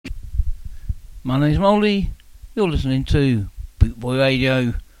My name's Molly. You're listening to Bootboy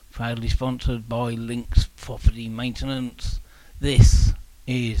Radio, proudly sponsored by Links Property Maintenance. This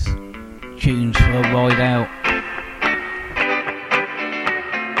is Tunes for a Ride Out.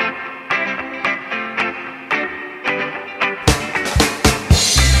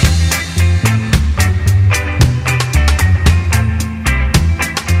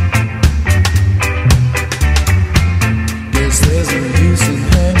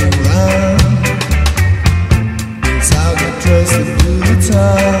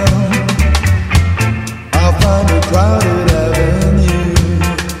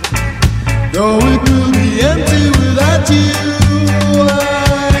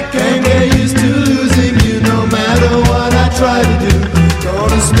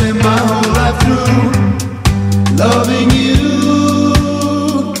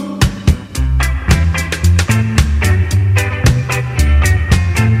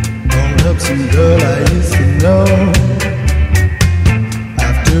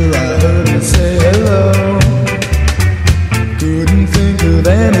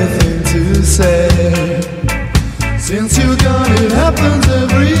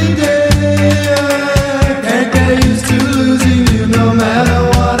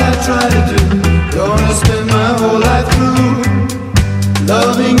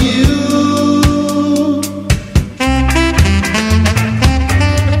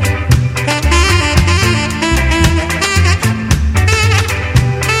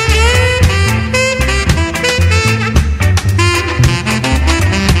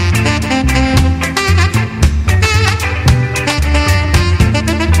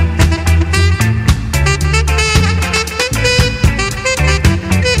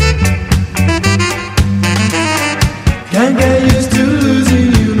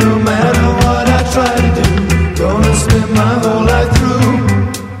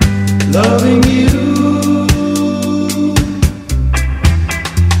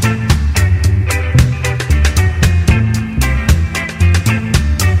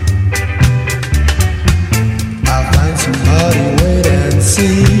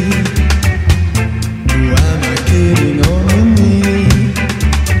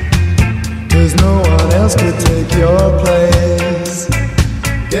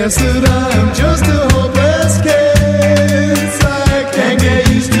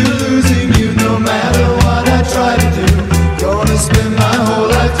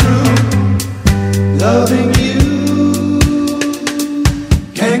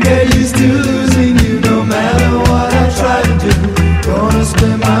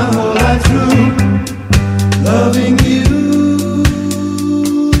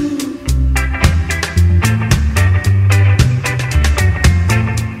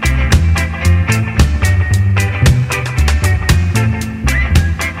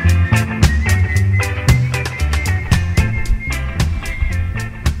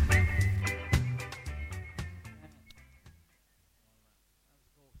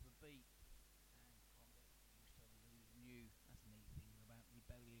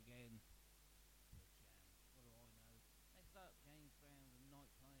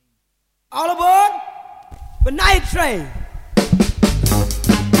 All aboard the night train.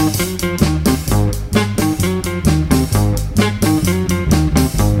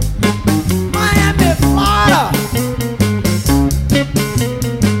 Miami, Florida.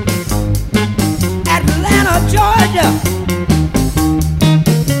 Atlanta, Georgia.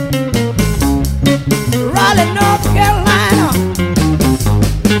 Raleigh, North Carolina.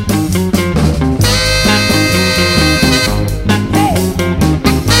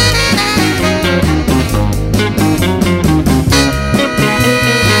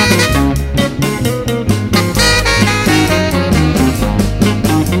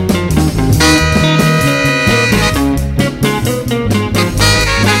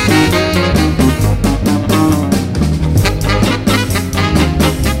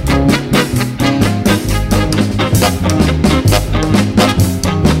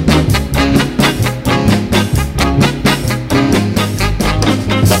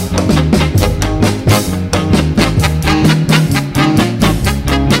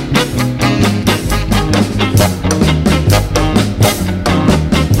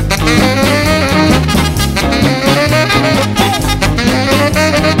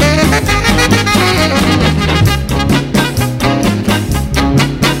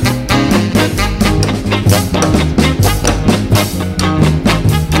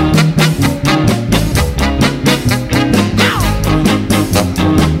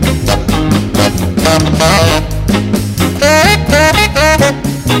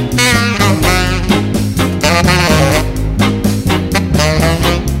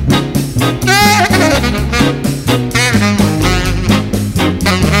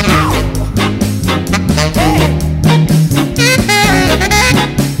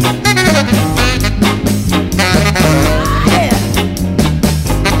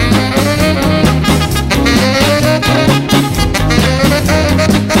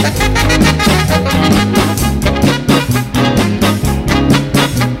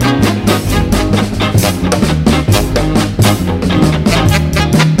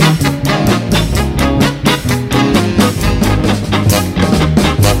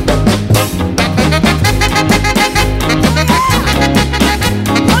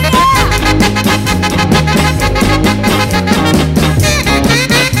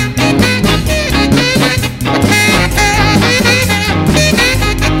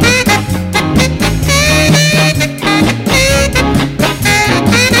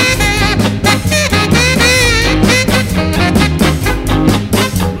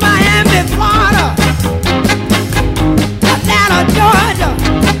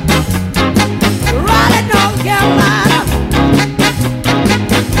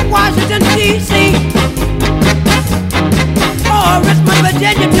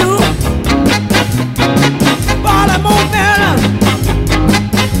 Virginia too. Baltimore, Maryland,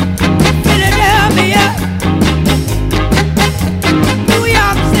 Philadelphia, New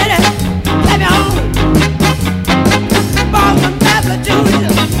York City, let me on. Boston,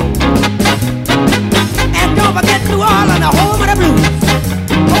 Massachusetts, and don't forget New Orleans, the home of the blues.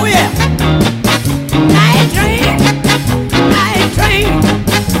 Oh yeah. Night train, night train,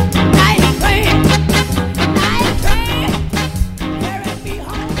 night train, night train, carry me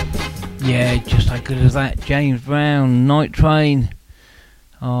home. Yeah, just how good as that. James Brown, Night Train.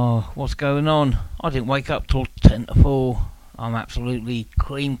 Oh, what's going on? I didn't wake up till 10 to 4. I'm absolutely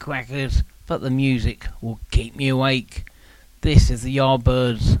cream crackers, but the music will keep me awake. This is the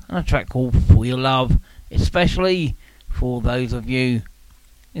Yardbirds and a track called For Your Love, especially for those of you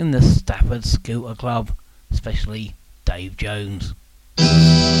in the Stafford Scooter Club, especially Dave Jones.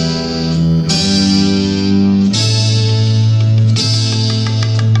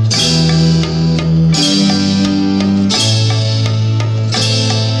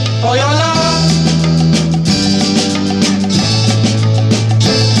 For your love,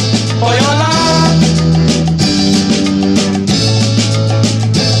 for your love,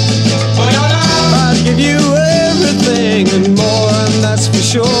 for your love, I'd give you everything and more, and that's for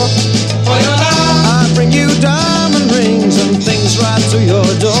sure. for your love, I'd bring you diamond rings and things right to your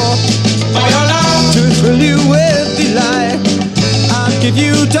door for your love, to thrill you with delight. I'd give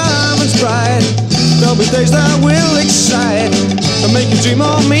you diamonds bright. There'll be days that will excite and make you dream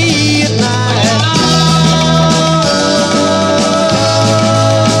of me at night.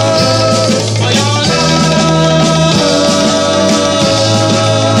 for your love,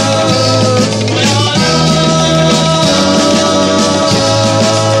 for your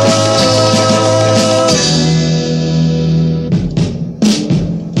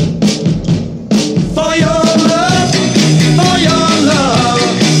For your love, for your love,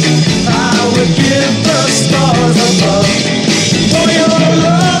 I would give the stars above. For your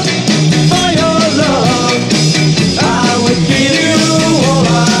love, for your love, I would give you all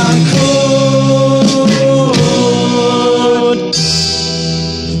I could.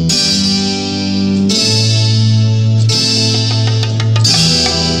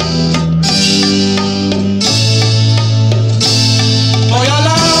 For your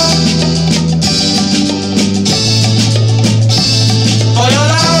love, for your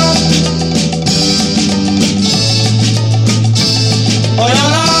love, for your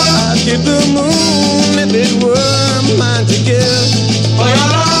love, I'd give the moon if it were mine to give. for your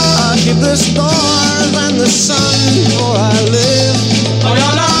love, I'd give the stars and the sun before I live for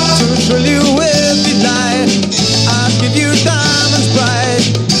your love, to thrill you with delight. I'd give you diamonds bright.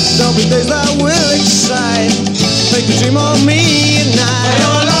 There'll be days that will excite, make you dream of me at for night.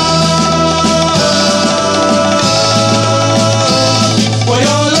 your love, for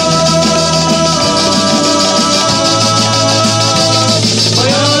your love, for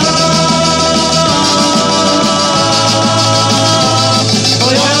your love,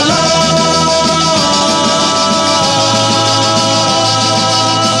 for your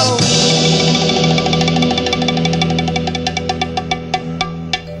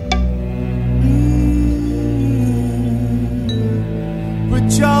Put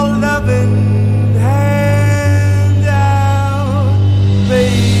your loving hand out,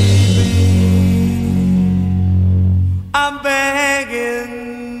 baby. I'm begging.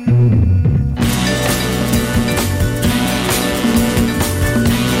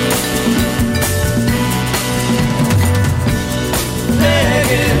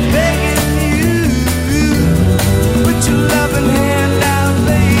 Begging, begging you. Put your loving hand out,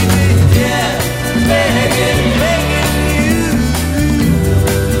 baby. Yeah, begging, begging you.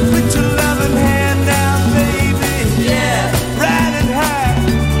 Put your loving hand out, baby. Yeah, riding high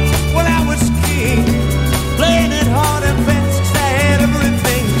when I was king, playing it hard and fast 'cause I had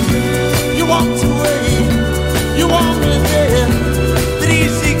everything. You walked away, you want me there. But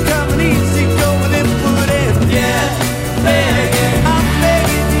easy coming, easy going, and put in. Yeah, begging, I'm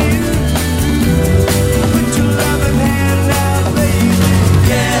begging you. Put your loving hand out, baby.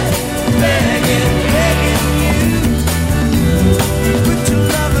 Yeah, begging, begging you. Put your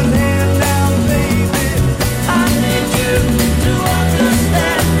loving hand down, baby. I need you to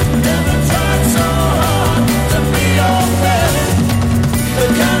understand. Never tried so hard to be your friend. The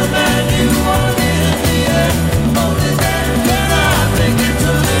kind of man you want in the end. Only then can I begin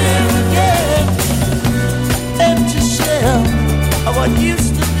to live again. Empty shell of what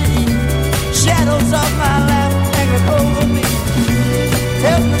used to be. Shadows of my life hanging over me.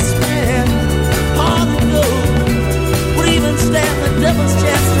 Helpless man, hard to know. Would even stand the devil's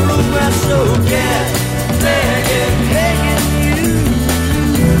chance to rule my soul. Yeah, begging, begging you.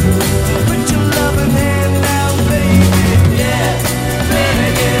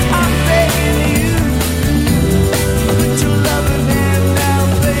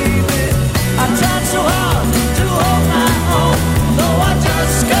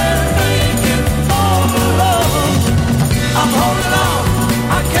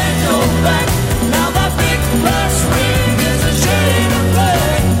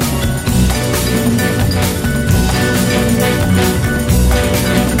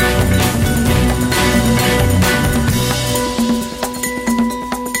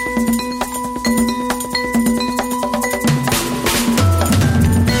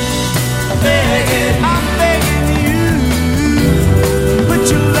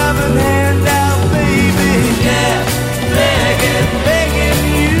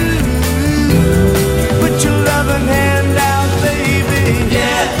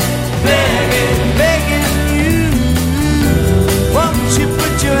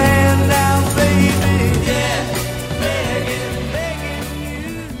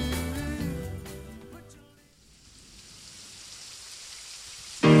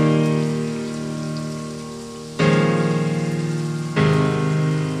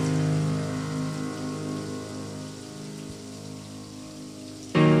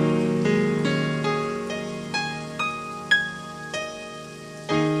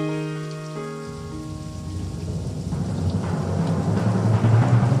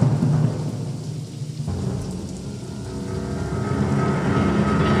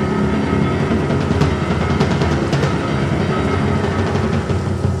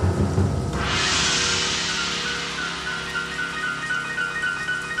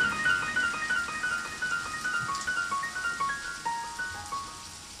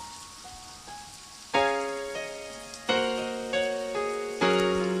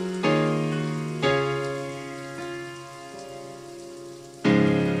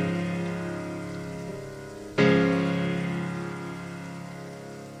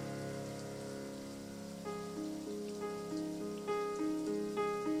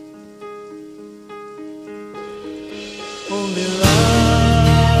 Only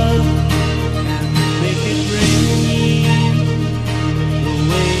love can make it rain. The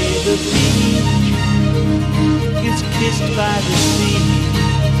way the beach gets kissed by the sea.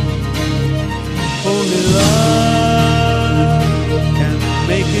 Only love can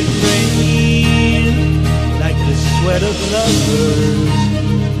make it rain. Like the sweat of lovers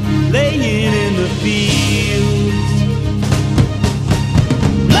laying in the fields.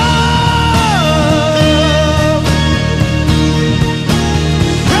 Love,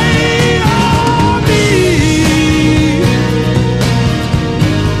 rain on me.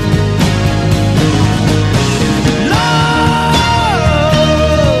 Love,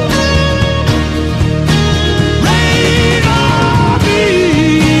 rain on me.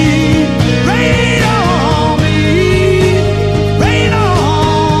 Rain on me. Rain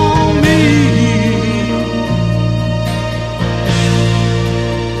on me.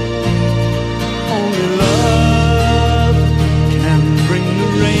 Only love can bring the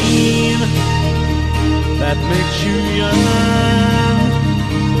rain that makes you yearn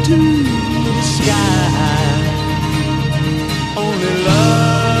to the sky. Only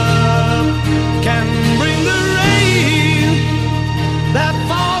love can bring the rain that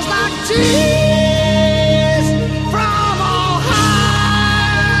falls like tears from on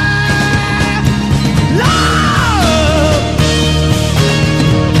high. Love,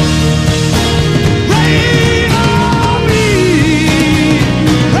 rain on me,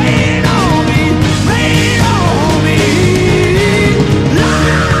 rain on me, rain on me.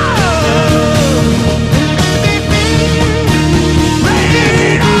 Love,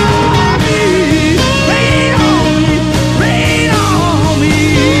 rain on me, rain on me, rain on me.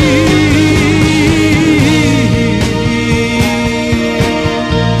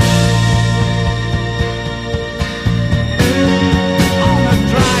 On the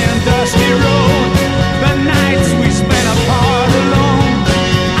dry and dusty road, the nights we spent apart alone.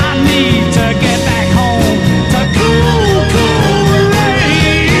 I need to get back home to cool, cool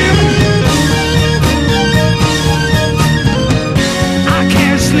rain. I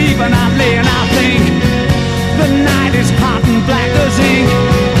can't sleep and I lay and I think the night is hot and black as ink.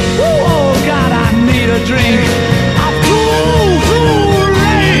 Oh God, I need a drink of cool, cool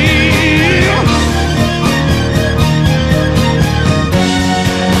rain.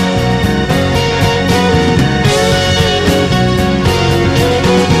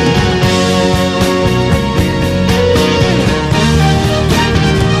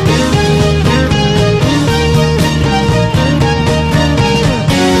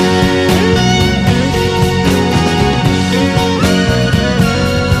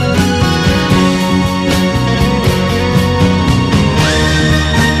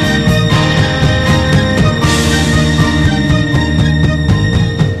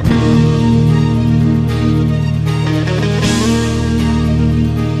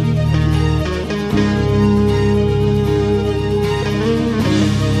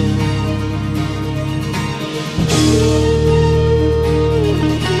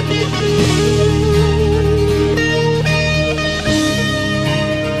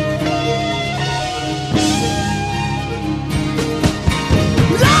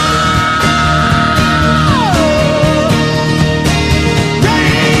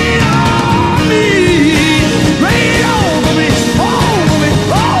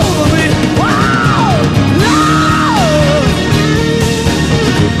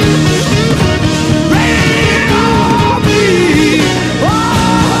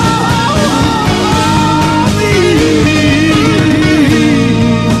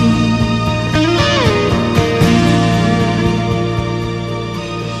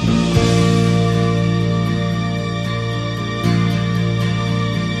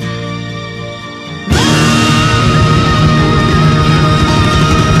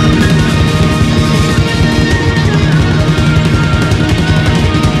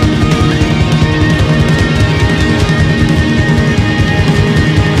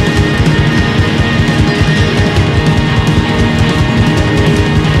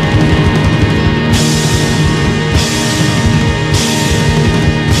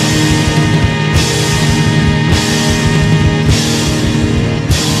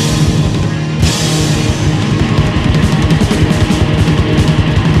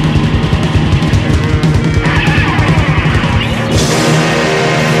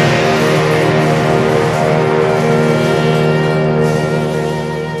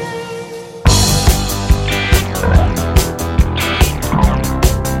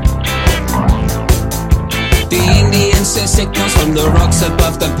 signals from the rocks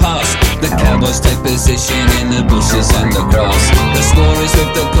above the pass. The cowboys take position in the bushes and the grass. The score is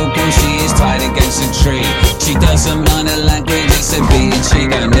with the corporal, she is tied against a tree. She doesn't mind the language, it's a beating she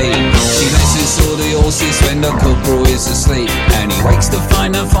don't need. She listens to the horses when the corporal is asleep, and he wakes to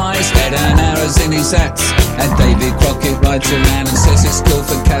find the fire, dead and arrows in his hats. And David Crockett rides around and says it's cool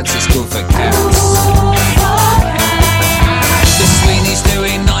for cats, it's cool for cats. The Sweeney's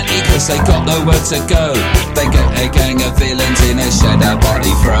doing 90 cause they got nowhere to go. They get a gang of villains in a shadow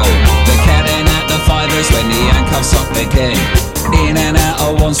body throw. They're counting out the fivers when the handcuffs up again. In and out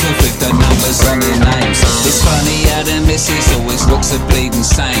of Wandsworth with the numbers on their names. It's funny how the missus always looks a bleeding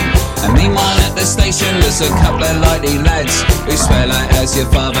sane. And meanwhile at the station there's a couple of lighty lads who swear like as your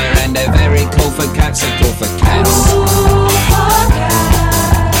father, and they're very cool for cats, they're cool for cats.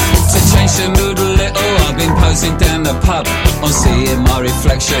 To change the mood a little, I've been posing down the pub. On seeing my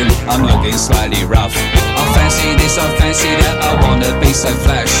reflection, I'm looking slightly rough. I fancy this, I fancy that, I wanna be so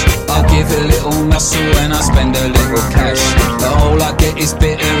flash. I'll give a little muscle and I'll spend a little cash. But all I get is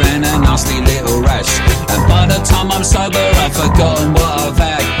bitter and a nasty little rash. And by the time I'm sober, I've forgotten what I've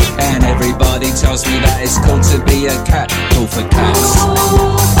had. And everybody tells me that it's cool to be a cat, cool for cats.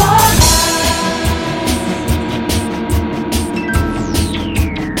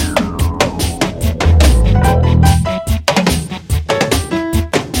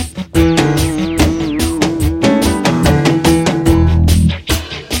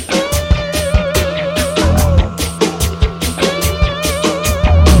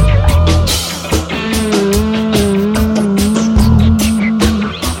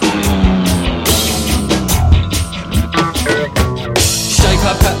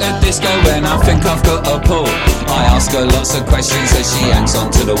 Lots of questions as she hangs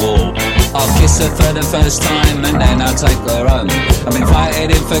onto the wall. I'll kiss her for the first time and then I'll take her home. I'm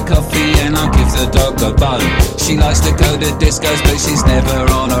invited in for coffee and I'll give the dog a bone. She likes to go to discos but she's never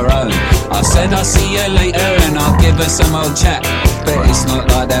on her own. I said I'll see you later and I'll give her some old chat. But it's not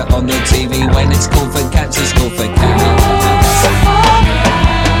like that on the TV. When it's called for cats, it's called for cats.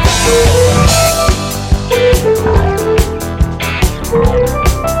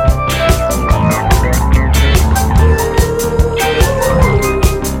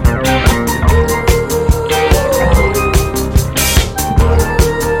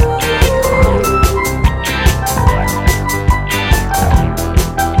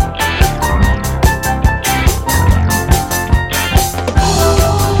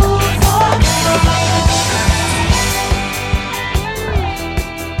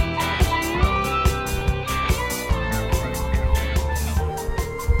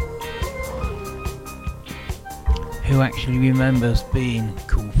 Who actually remembers being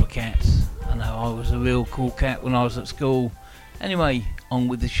cool for cats? I know I was a real cool cat when I was at school. Anyway, on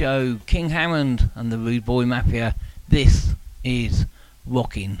with the show. King Hammond and the Rude Boy Mafia. This is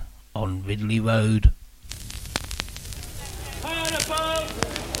Rockin' on Ridley Road.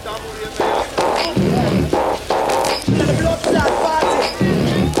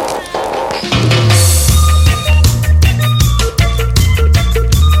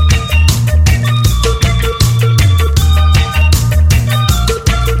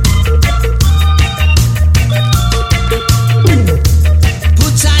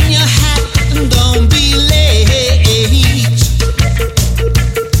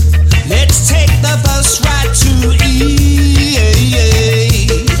 Let's take the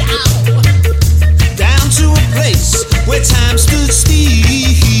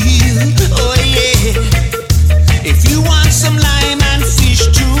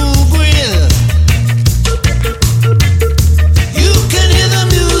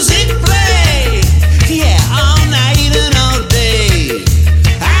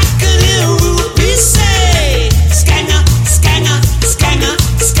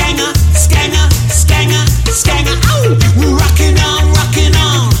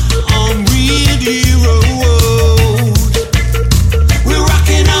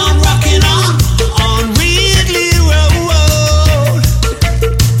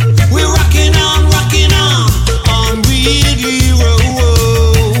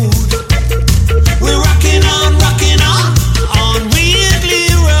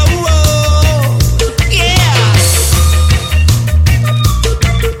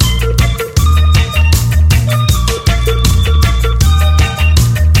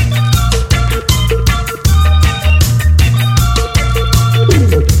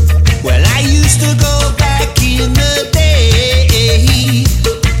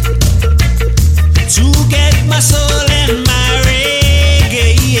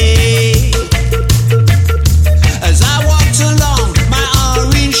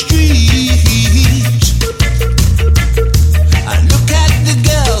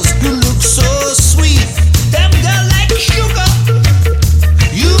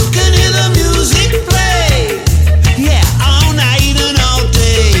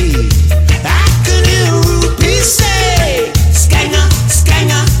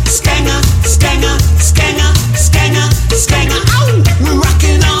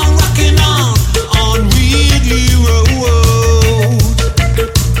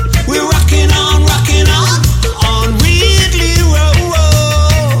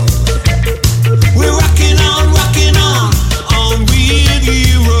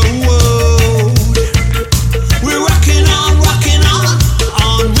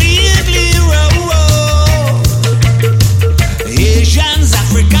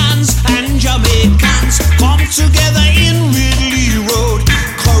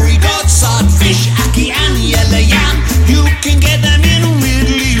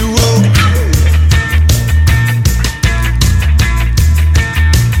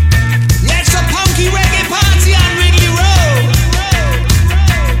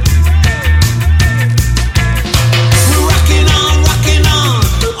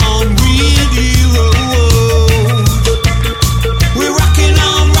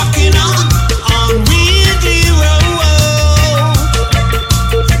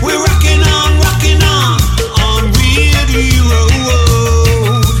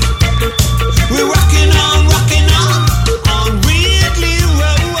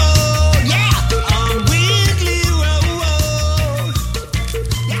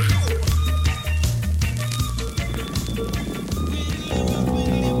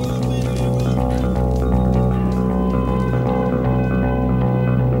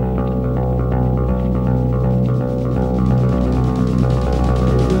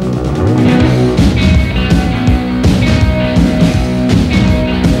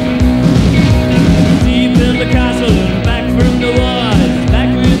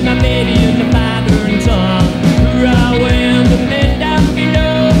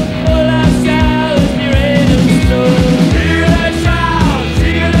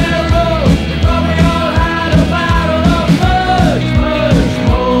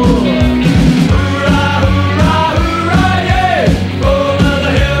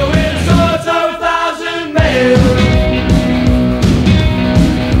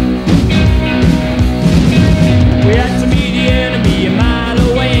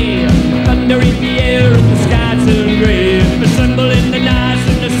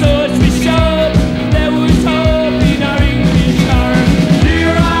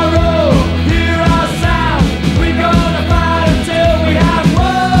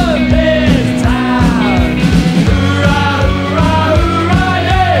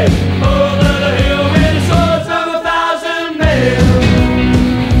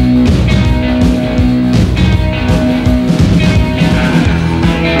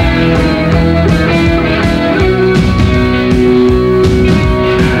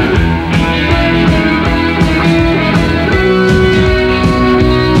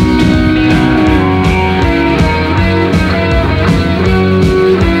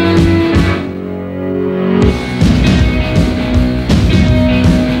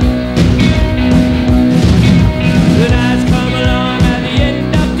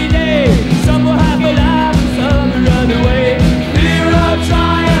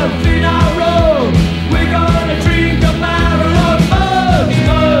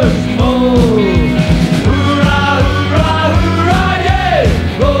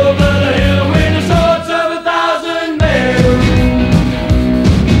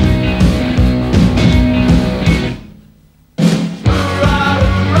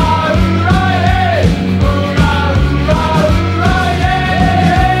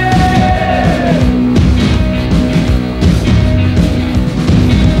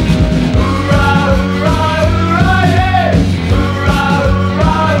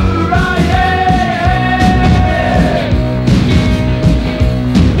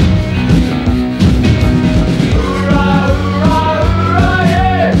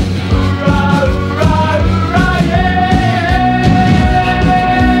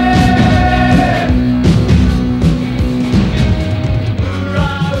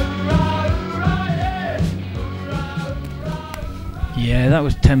that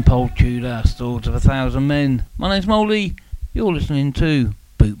was Tempole Tudor, Swords of 1,000 Men. My name's Molly, you're listening to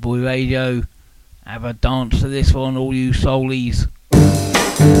Bootboy Radio. Have a dance to this one, all you soulies.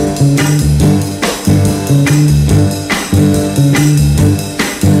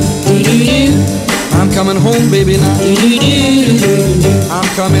 I'm coming home, baby, now. I'm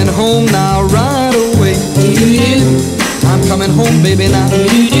coming home now, right away. I'm coming home, baby, now.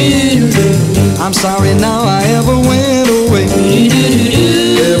 I'm sorry now I ever went away.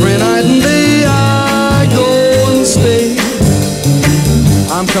 Every night and day I go and stay.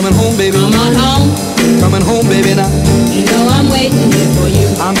 I'm coming home, baby. Come on home. Coming home, baby, now. You know I'm waiting here for you.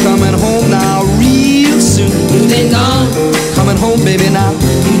 I'm coming home now real soon. You've been gone. Coming home, baby, now.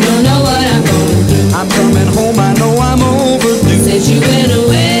 You don't know what I'm gonna do. I'm coming home, I know I'm overdue. Since you went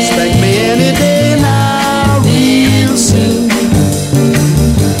away. Expect me any day now, real soon.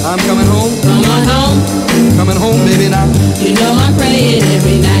 I'm coming home. Come on home. Coming home, baby, now. You know I'm praying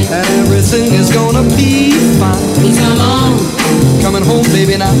every night. And everything is gonna be fine. Please come on. Coming home,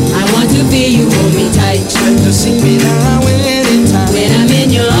 baby, now. I want to feel you hold me tight. Expect to see me now anytime. When I'm in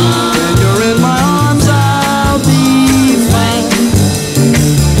your arms. When you're in my arms, I'll be fine.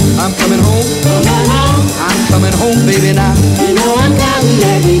 I'm coming home. Come on home. I'm coming home, baby, now. You know I'm counting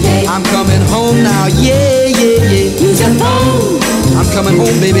every day. I'm coming home now, yeah, yeah, yeah. Use your phone. I'm coming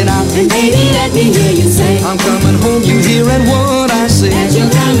home, baby, now. And baby, let me hear you say. I'm coming home, you hearing what I say. That you're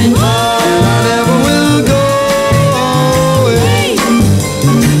coming home. And I never will go away.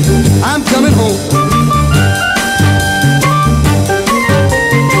 I'm coming home.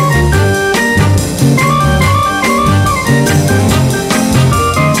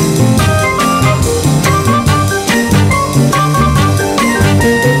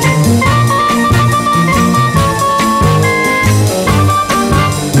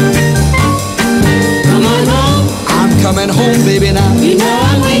 Coming home, baby, now. You know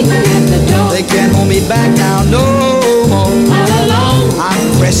I'm waiting at the door. They can't hold me back now, no more. All alone.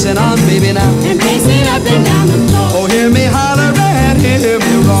 I'm pressing on, baby, now. And pacing up and down the floor. Oh, hear me holler and hear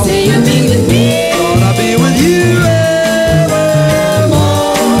me roar. Say you'll be with me. Gonna be with you evermore.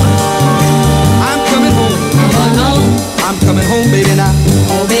 I'm coming home. Come on home. I'm coming home, baby, now.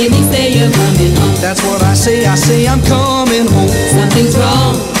 Oh, baby, say you're coming home. That's what I say I'm coming home. Something's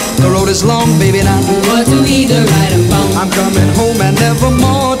wrong. The road is long, baby, now. You want to either right or wrong. I'm coming home and never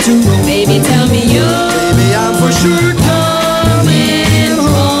more to roam. Baby, tell me you. Baby, I'm for sure coming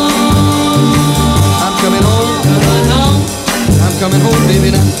home. I'm coming home. Come on home. I'm coming home, baby,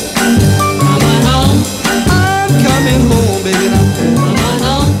 now. Come on home. I'm coming home, baby, now. Come on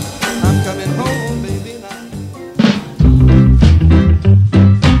home. I'm coming home, baby, now.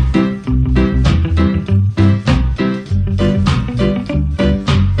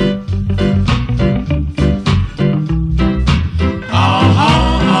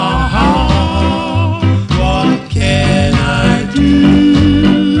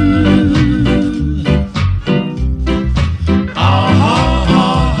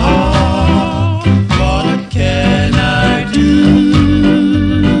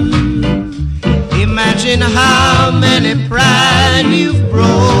 Imagine how many pride you've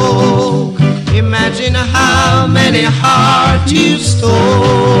broke. Imagine how many hearts you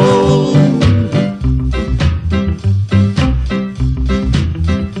stole.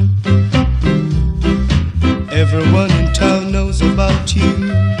 Everyone in town knows about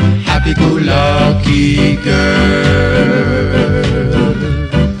you. Happy-go-lucky girl.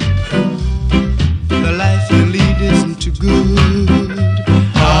 The life you lead isn't too good.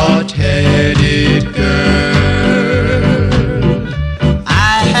 Hot-headed girl. I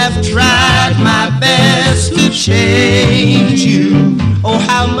have tried my best to change you. Oh,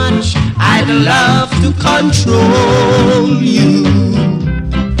 how much I'd love to control you.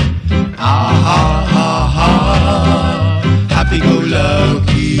 Ah, ha, ha, ha.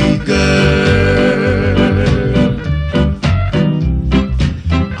 Happy-go-lucky girl.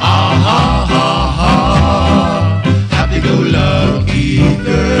 Ah, ha, ha, ha. Happy-go-lucky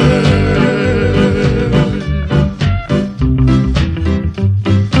girl.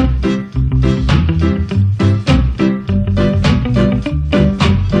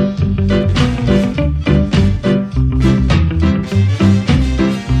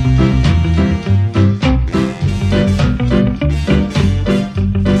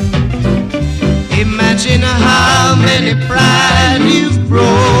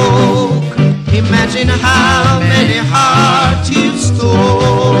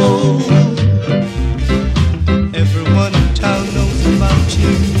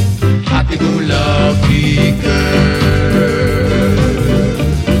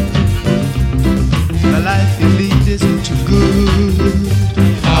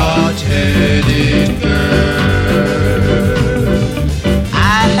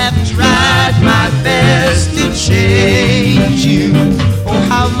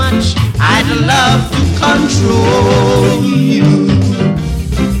 control you.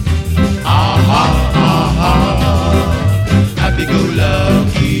 Aha, aha,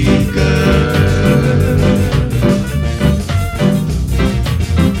 happy-go-lucky girl.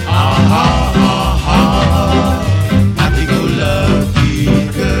 Aha, aha, happy-go-lucky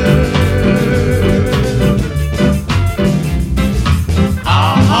girl.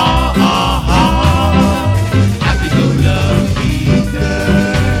 Aha, aha, happy-go-lucky girl.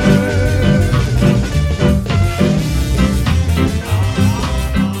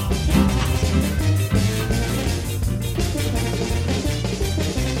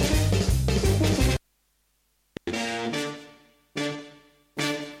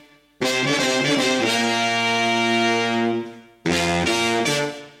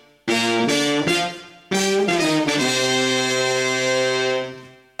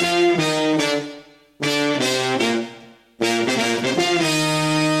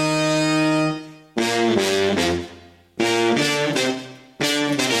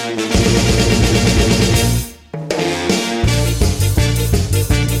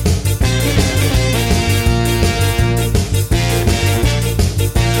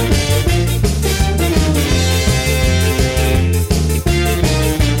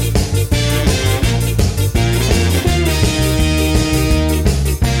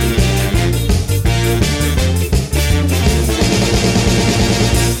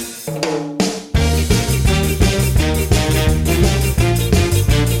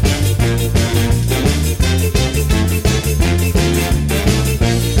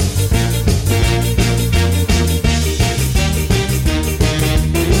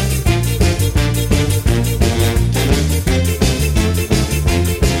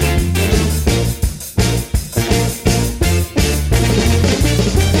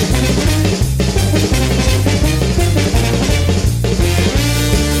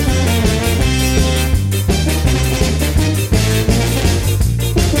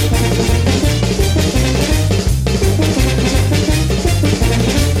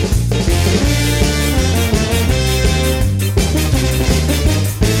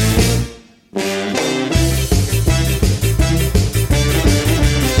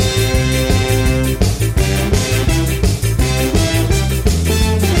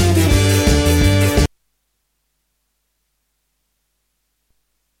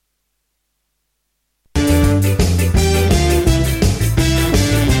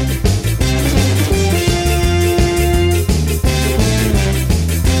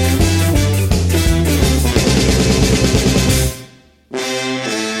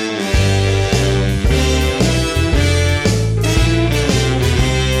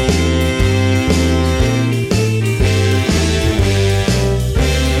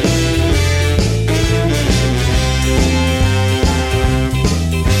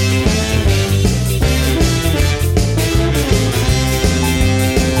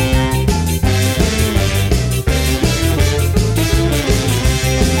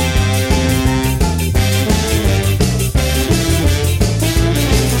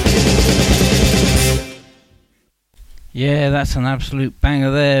 Yeah, that's an absolute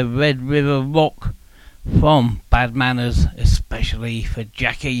banger there. Red River Rock from Bad Manners, especially for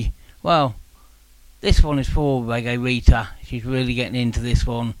Jackie. Well, this one is for Reggae Rita. She's really getting into this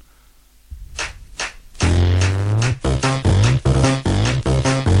one.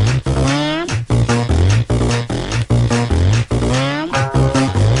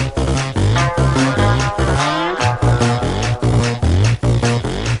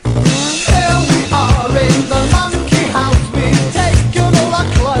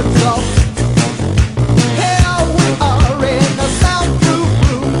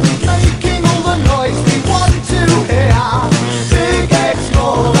 Making all the noise we want to hear. Big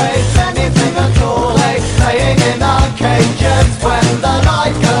exploration.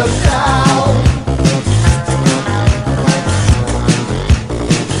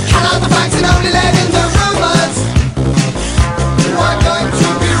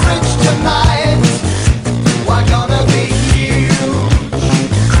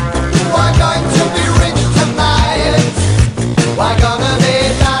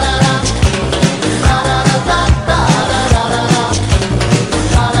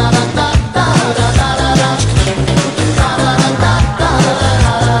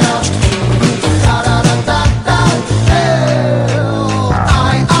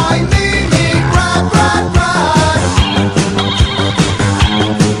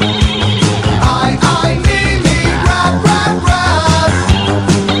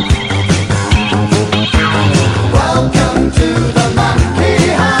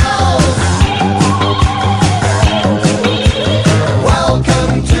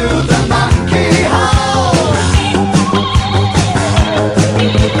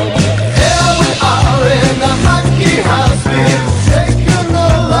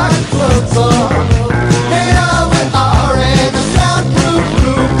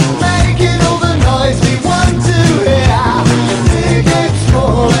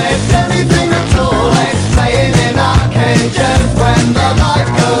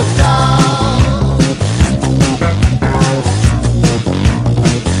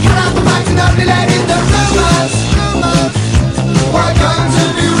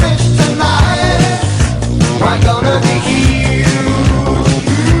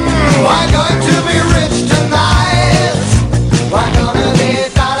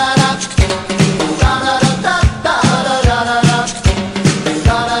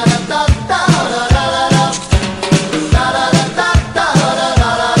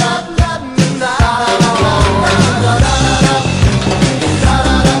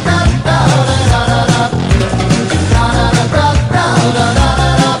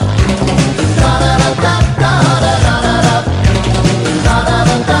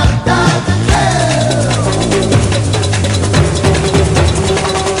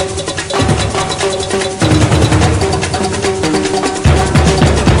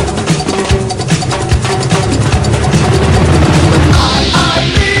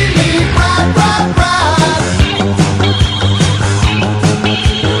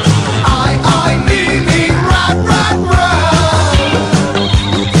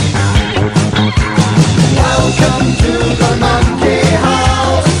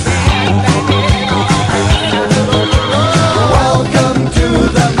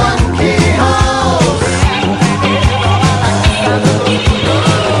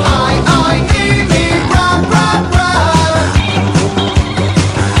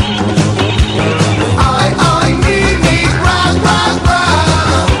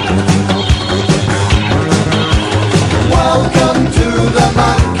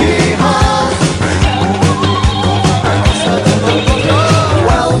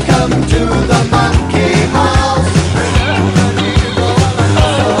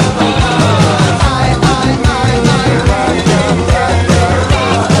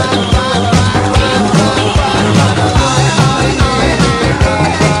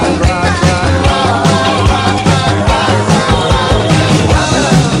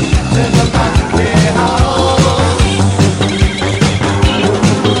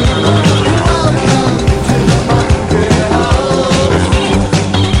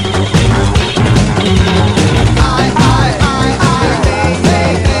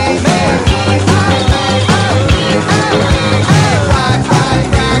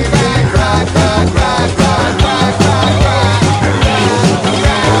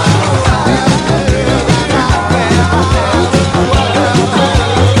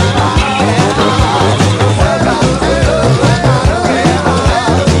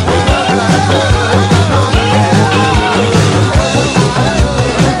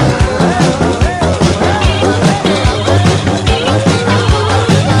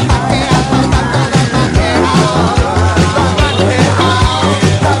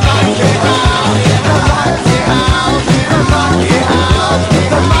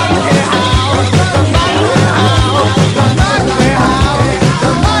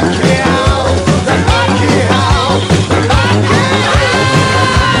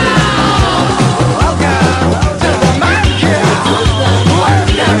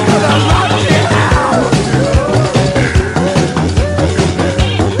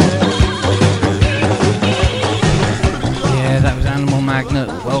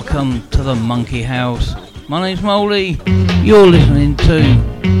 the Monkey House. My name's Molly. You're listening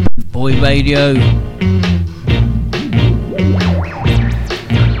to Boy Radio.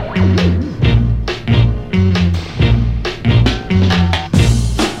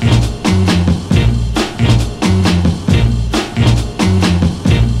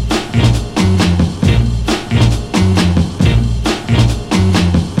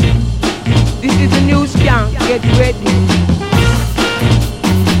 This is the new skank. Get ready.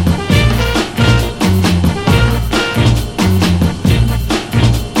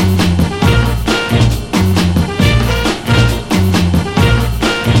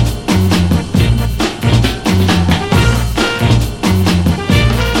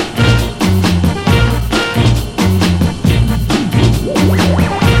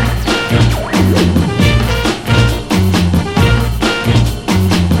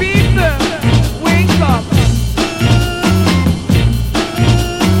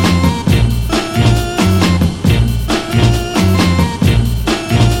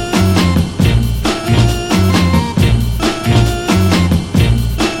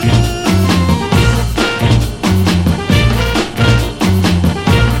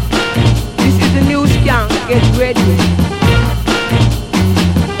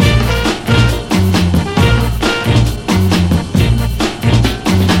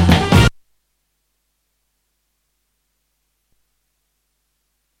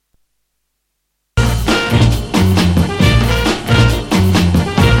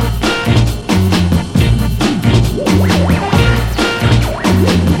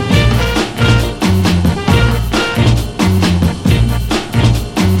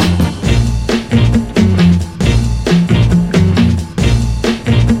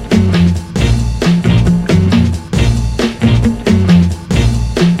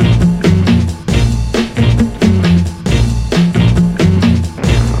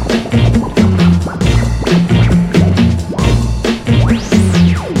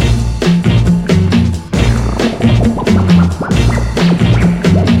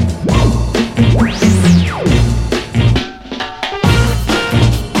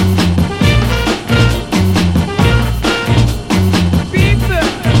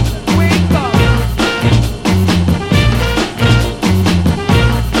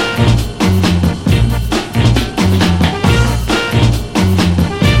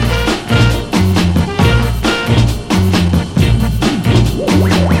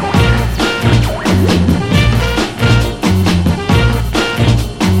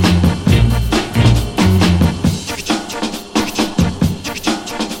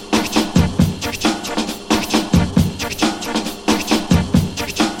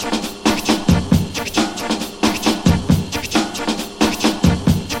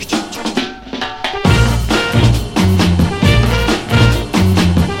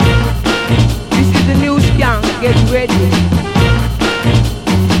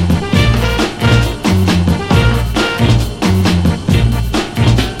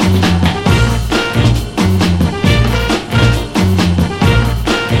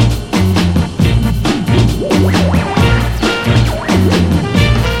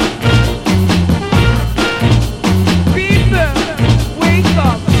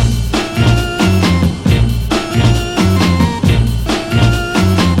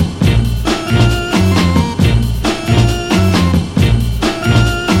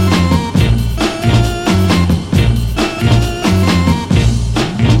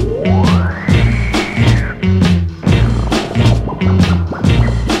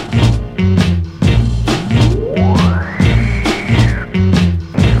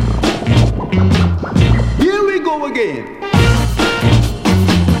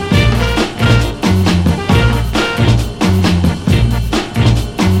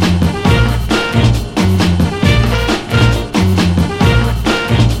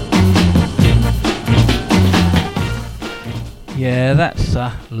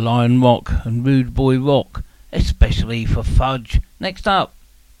 Lion Rock and Rude Boy Rock, especially for Fudge. Next up,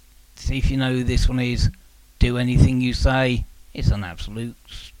 see if you know who this one is. Do Anything You Say. It's an absolute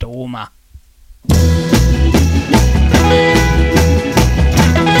stormer. 2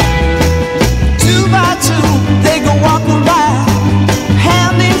 by 2, they go walking by,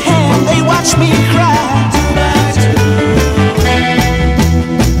 hand in hand, they watch me cry. 2 by 2,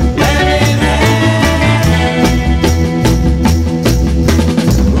 hand in hand.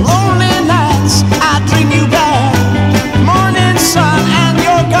 Lonely nights, I dream you back. Morning sun and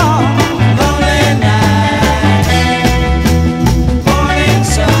you're gone. Lonely nights, morning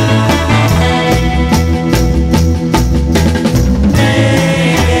sun.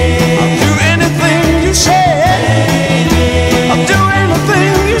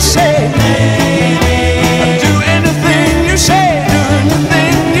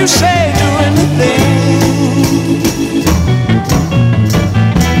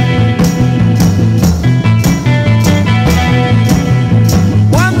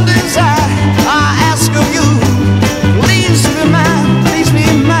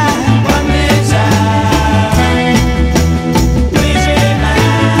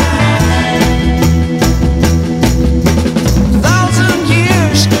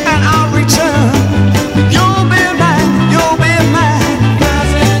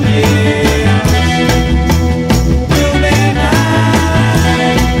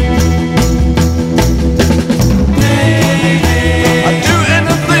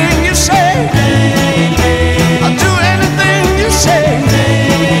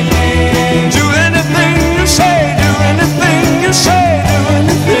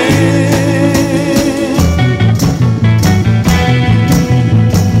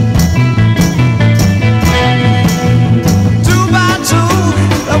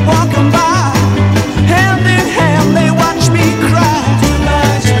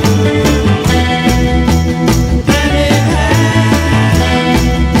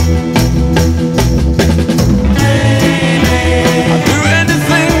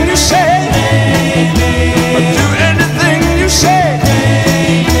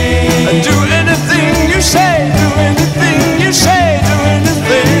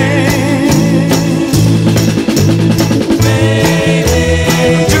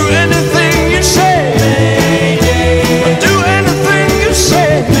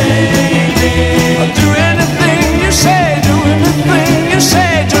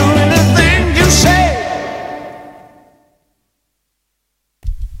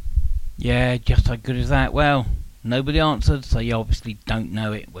 so good as that? Well, nobody answered, so you obviously don't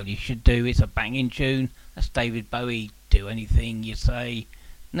know it. Well, you should do. It's a banging tune. That's David Bowie. Do anything you say.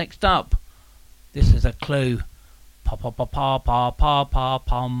 Next up, this is a clue. Pa pa pa pa pa pa pa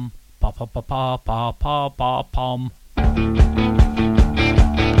pum. Pa pa pa pa pa pa pa pum.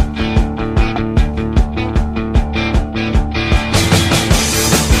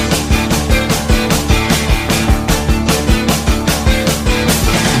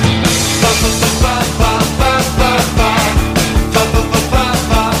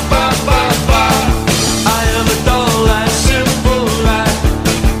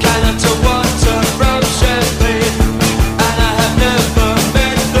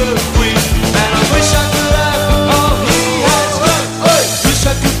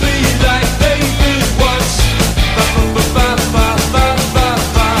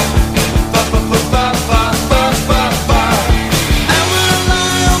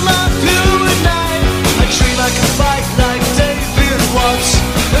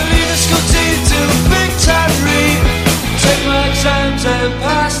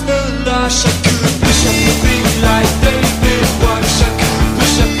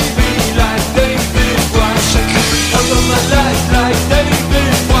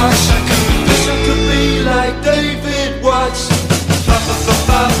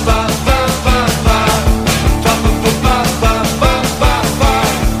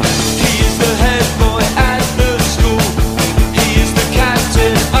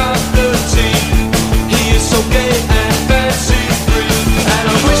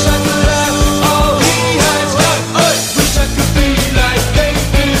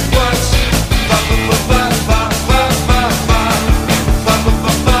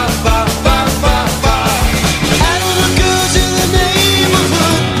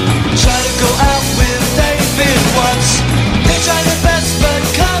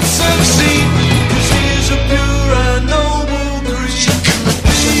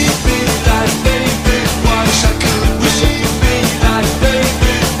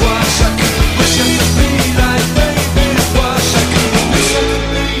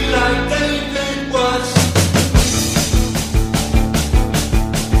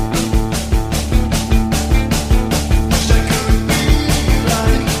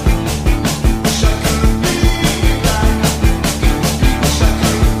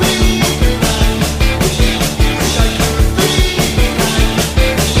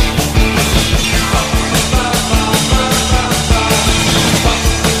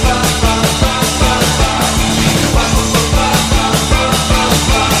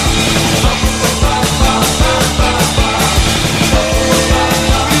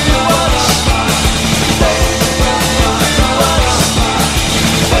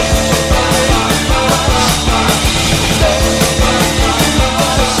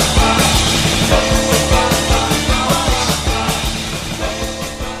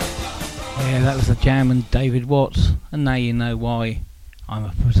 David Watts, and now you know why I'm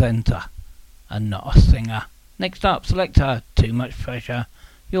a presenter and not a singer. Next up, Selector, Too Much Pressure.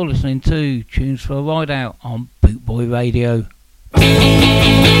 You're listening to Tunes for a Ride Out on Bootboy Radio.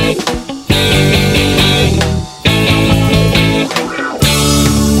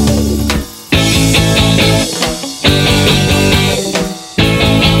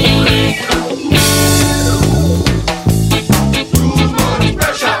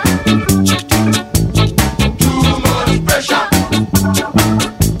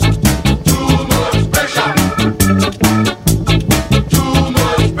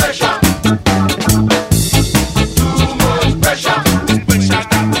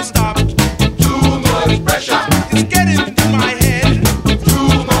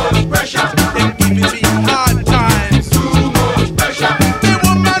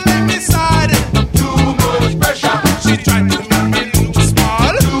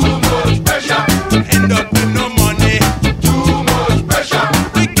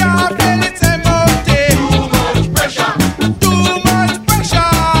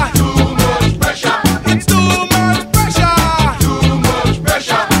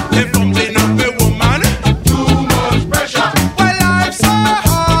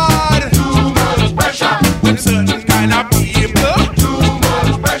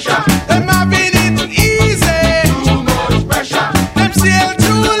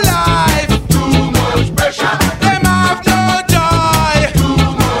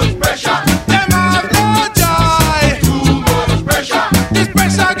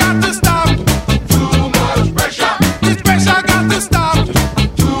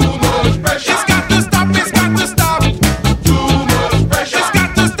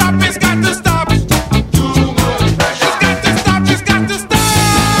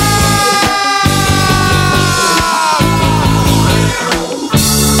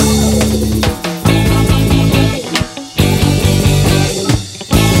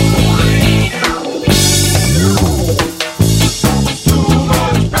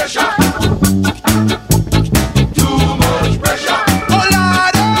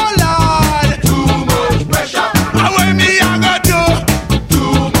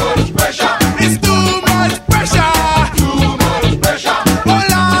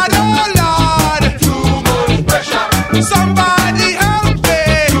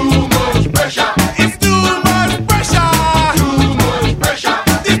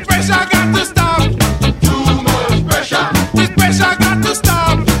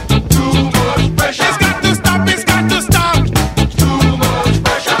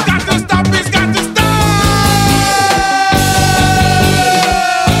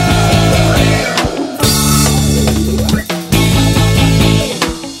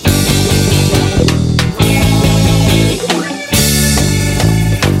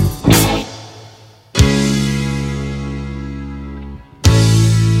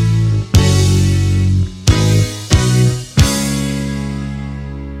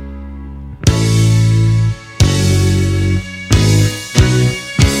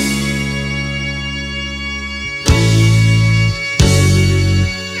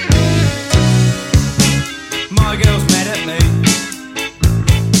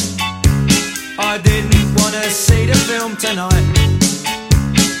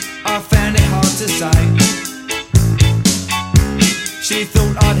 to say. She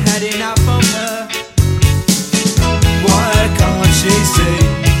thought I'd had enough of her. Why can't she see?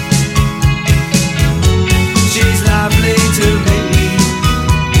 She's lovely to me,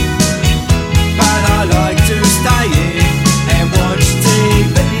 but I like to stay in and watch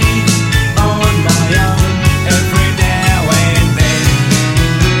TV on my own every now and then.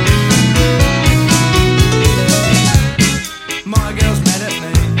 My girl's mad at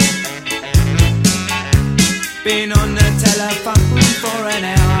me, been on the telephone for an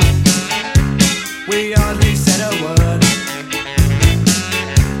hour. We hardly said a word.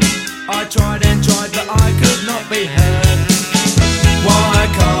 I tried and tried, but I could not be heard. Why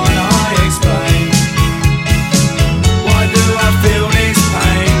can't I explain? Why do I feel this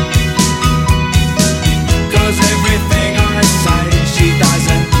pain? 'Cause everything I say she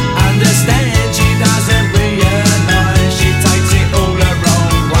doesn't understand. She doesn't realise. She takes it all the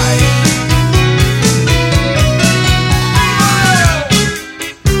wrong way.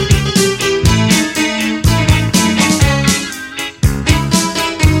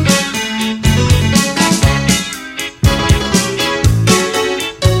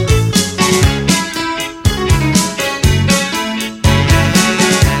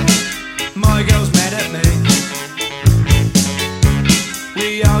 My girl's mad at me. We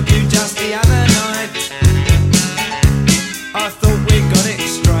argued just the other night. I thought we got it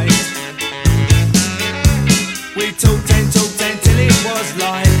straight. We talked till it was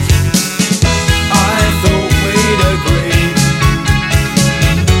light. I thought we'd agreed.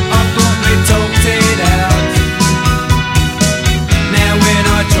 I thought we talked it out. Now when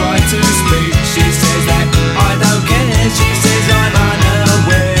I try to speak, she says that I don't care. She says I'm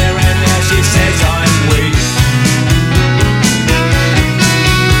unaware, and now she says I'm weak.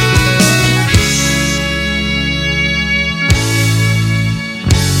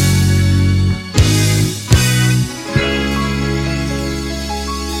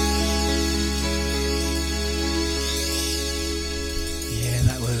 Yeah,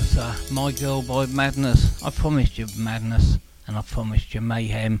 that was My Girl by Madness. I promised you madness, and I promised you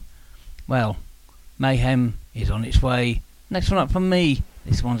mayhem. Well, mayhem is on its way. Next one up from me.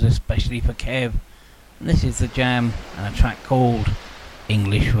 This one's especially for Kev. And this is The Jam and a track called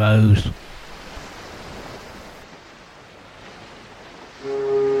English Rose.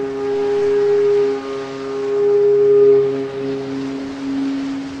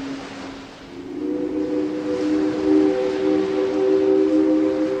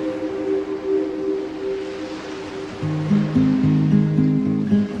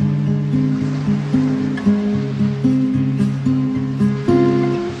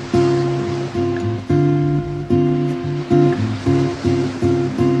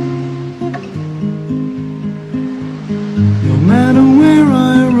 No matter where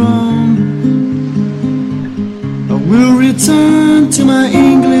I roam, I will return to my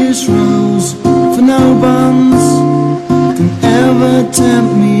English rose. For no bonds can ever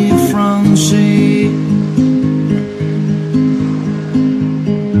tempt me from she.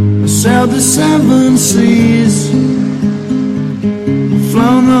 I sailed the 7 seas,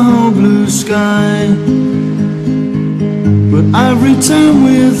 flown the whole blue sky, but I return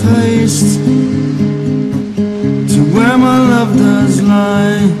with haste to where my love does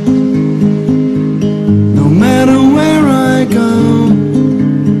lie. No matter where I go,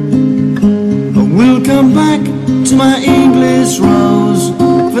 I will come back to my English rose.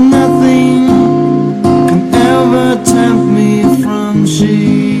 For nothing can ever tempt me from she.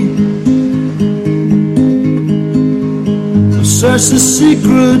 I've searched the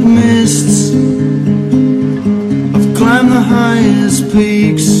secret mists, I've climbed the highest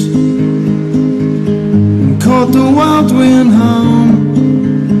peaks, caught the wild wind home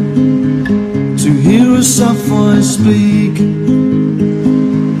to hear a soft voice speak.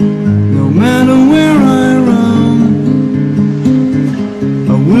 No matter where I roam,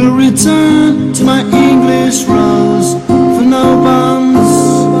 I will return to my English rose. For no bonds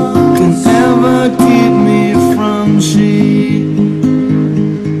can ever keep me from she.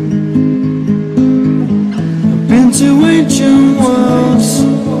 I've been to ancient worlds,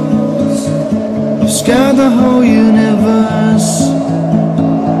 scoured the whole universe,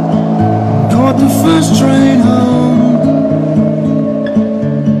 caught the first train home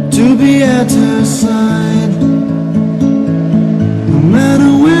to be at her side. No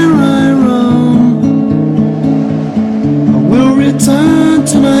matter where I roam, I will return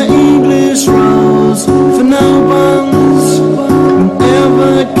to my English rose. For no bonds can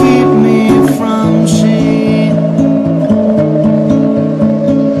ever keep me from she.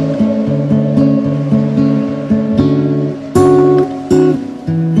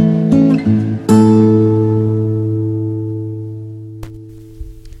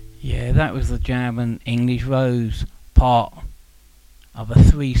 Jam and English Rose, part of a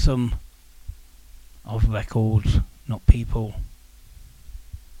threesome of records, not people.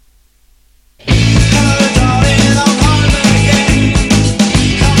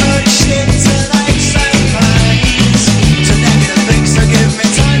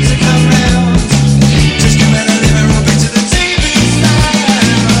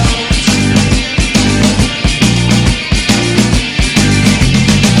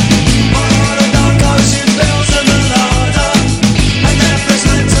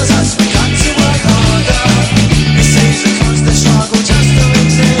 The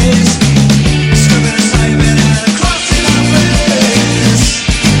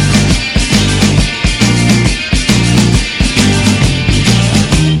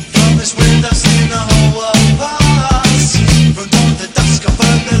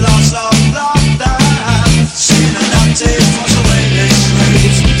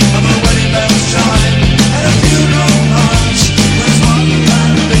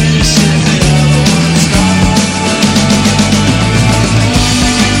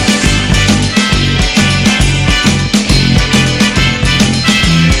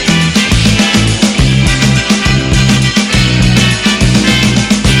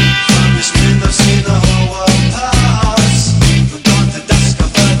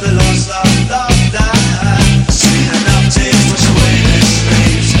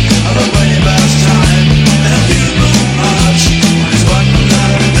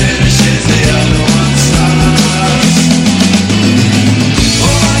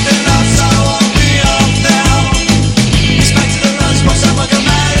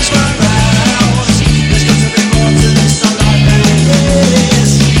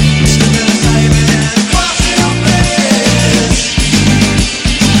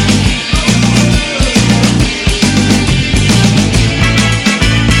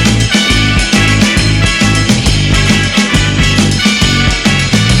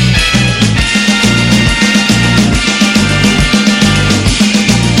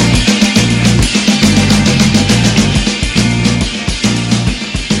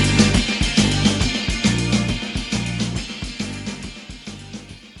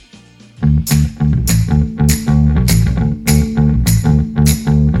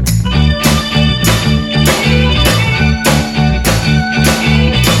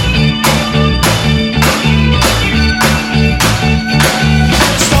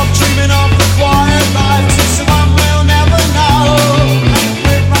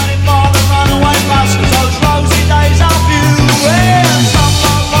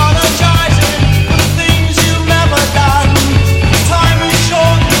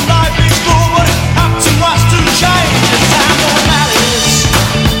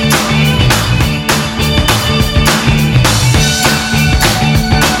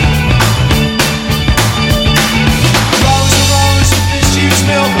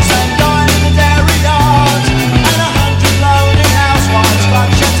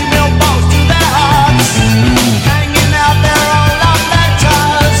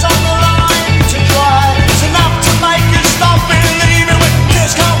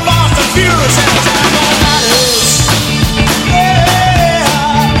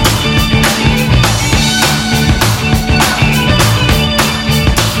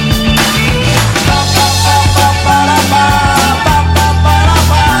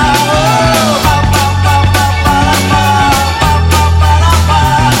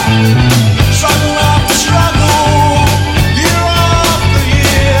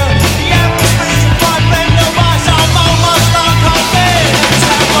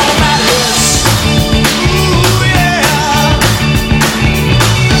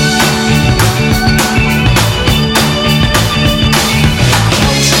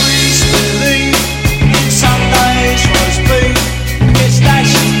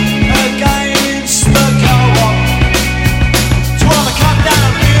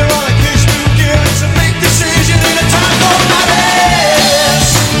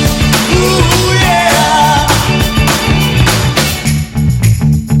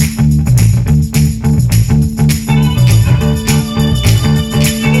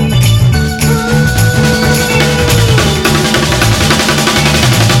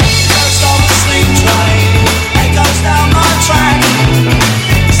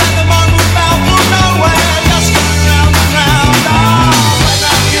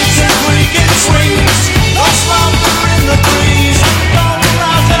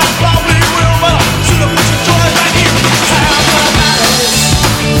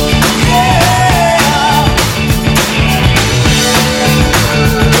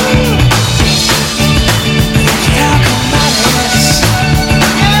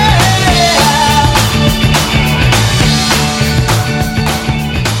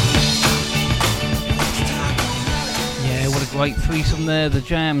there, The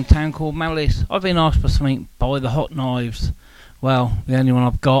Jam, Town Called Malice. I've been asked for something by the Hot Knives. Well, the only one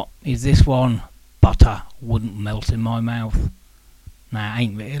I've got is this one. Butter wouldn't melt in my mouth. Nah,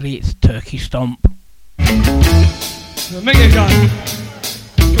 ain't really, it's Turkey Stomp. Make it go.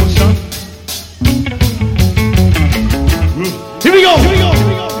 Go, son. Here we go.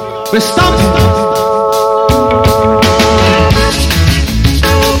 We're stomping.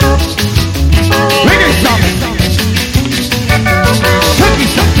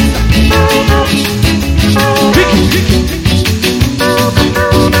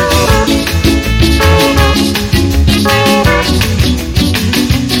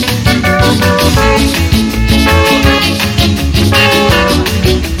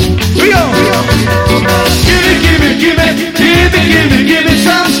 Give me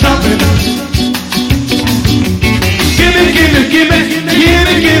some stomping.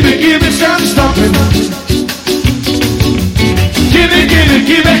 Give me some stomping. Give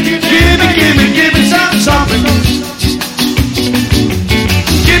me some stomping.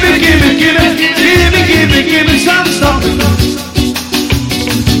 Give me some stomping.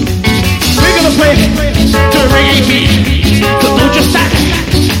 We're gonna play to a reggae beat, so don't just stand.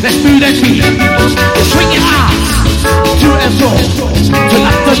 Let's do that beat. Swing your arms to and fro to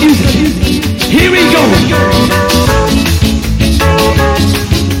like the music. Here we go.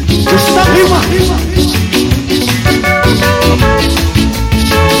 The stomping one.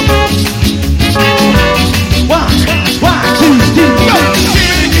 One, two, three, go.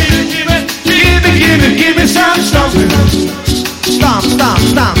 Give me some stomping. Stomp, stomp,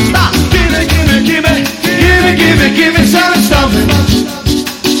 stomp, stomp. Give me some stomping. Give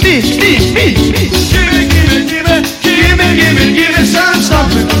me some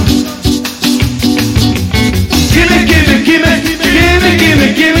stomping.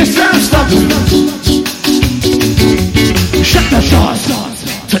 Give me some stomping. Shut the doors,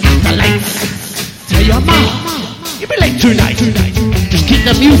 turn out the lights. Tell your mom you'll be late tonight. Just keep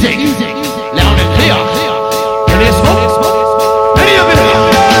the music loud and clear. And it's smoke. Any of it.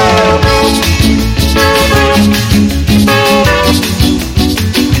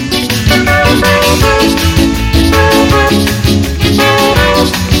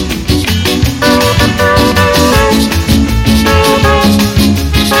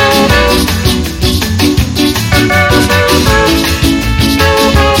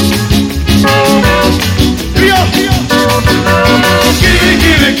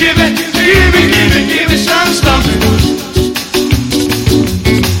 Give me some stomping.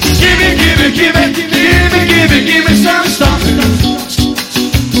 Give me some stomping.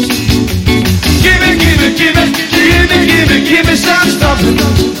 Give me some stomping.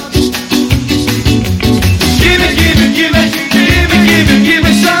 Give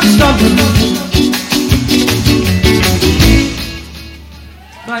me some stomping.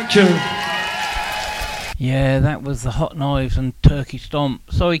 Thank you. Yeah, that was the Hot Knives and Turkey Stomp.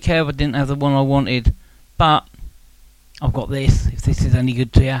 Sorry, Kev, I didn't have the one I wanted, but I've got this, if this is any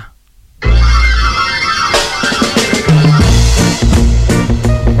good to you. Batman!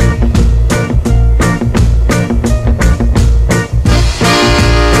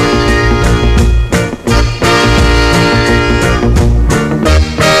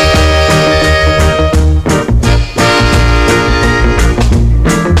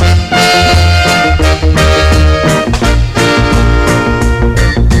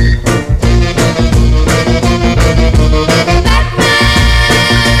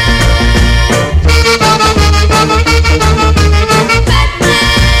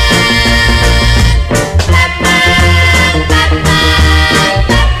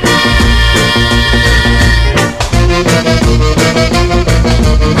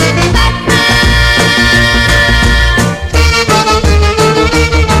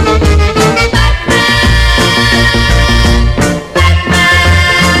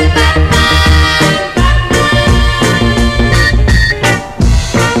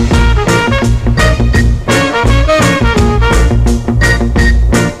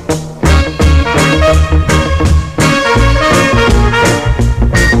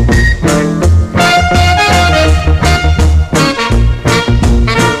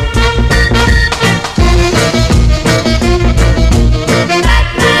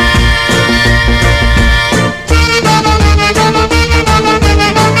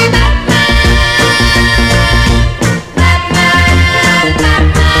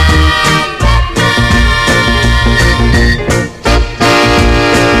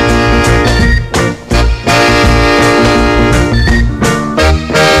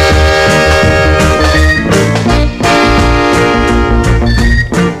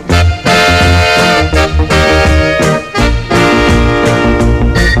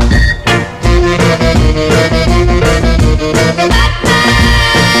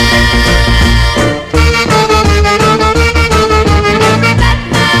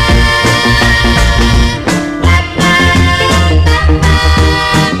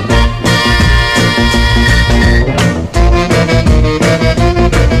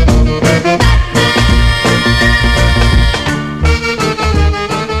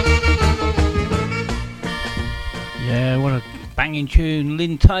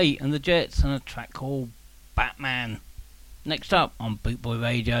 Tate and the Jets and a track called Batman. Next up on Bootboy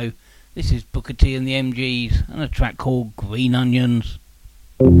Radio, this is Booker T and the MGs and a track called Green Onions.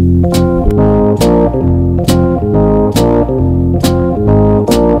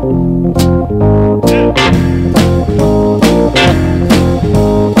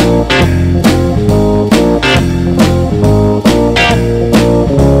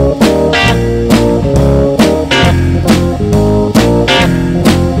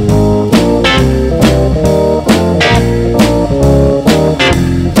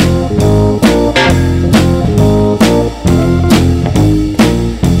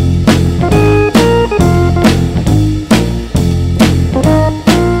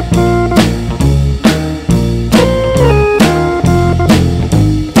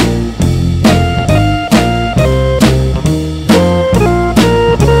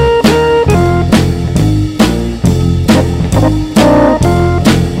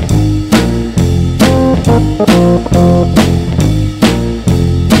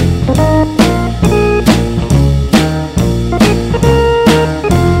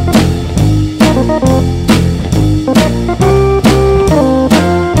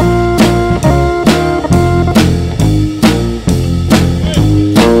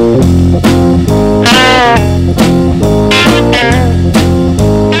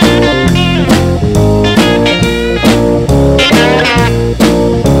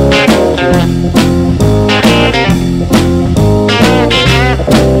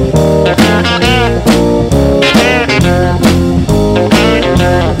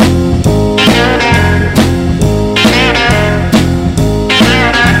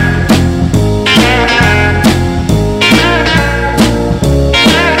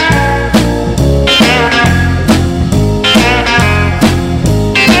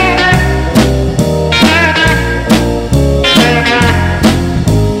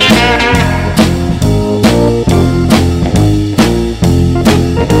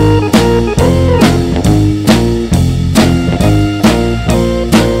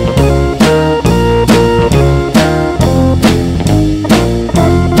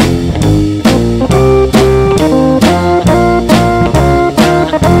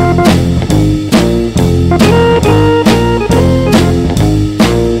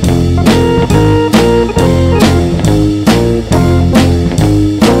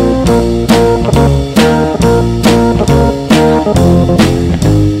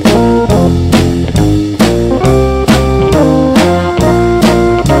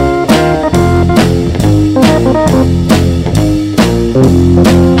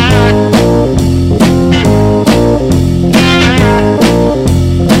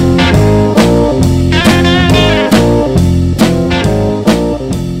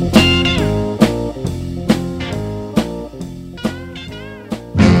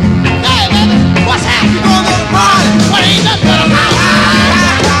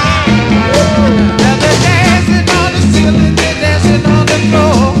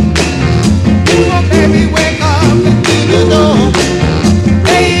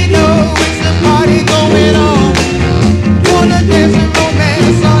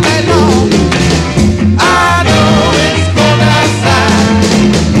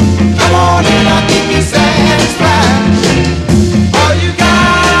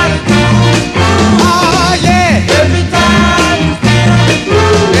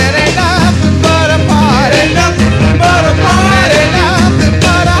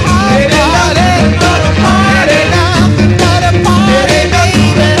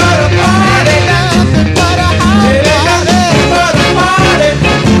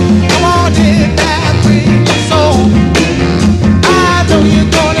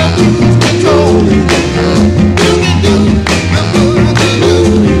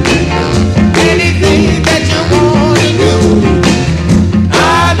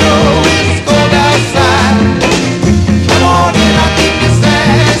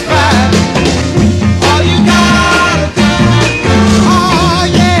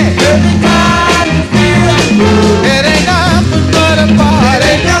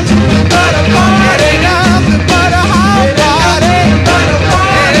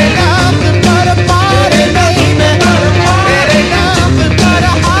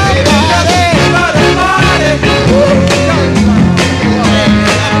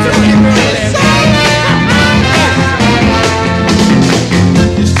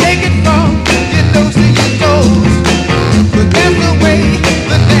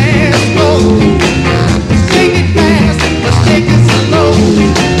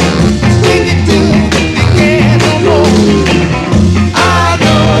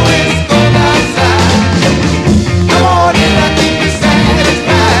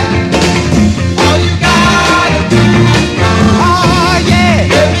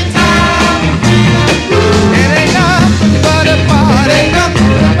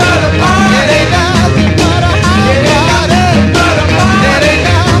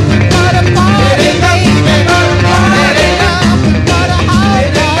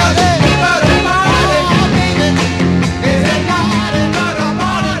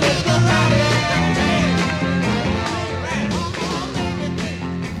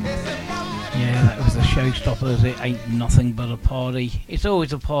 Showstoppers, it ain't nothing but a party. It's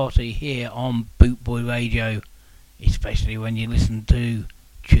always a party here on Bootboy Radio, especially when you listen to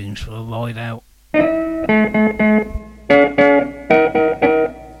Tunes for a Ride Out.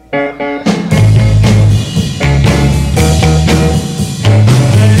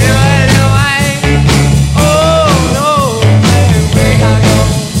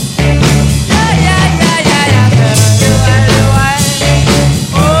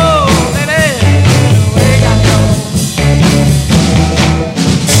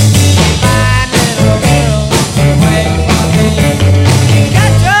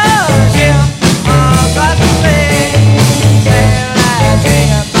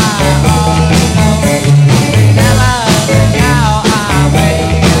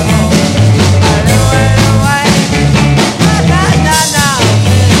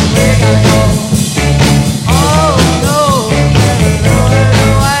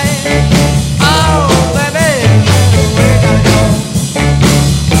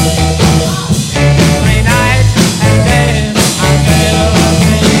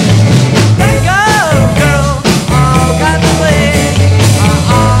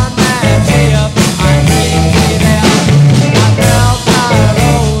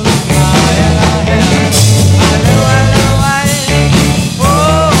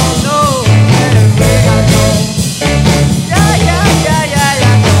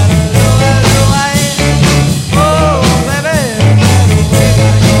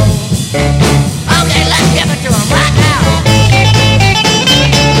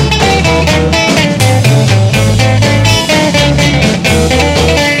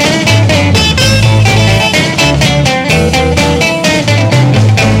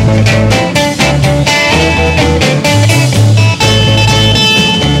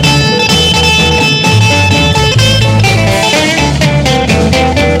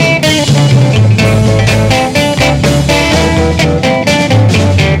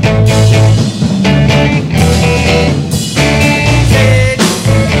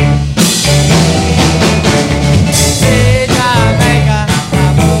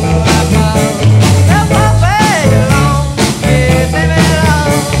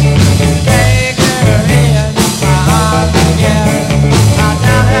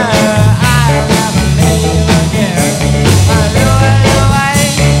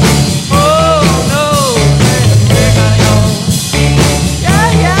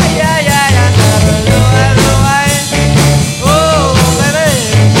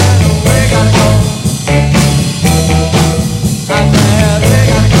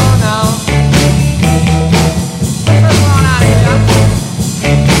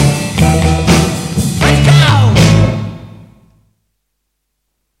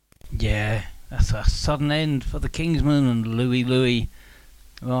 Sudden End for the Kingsmen and Louie Louie.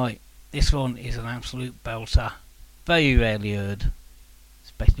 Right, this one is an absolute belter. Very rarely heard,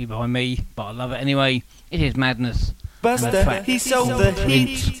 especially by me, but I love it anyway. It is Madness. Buster, he sold the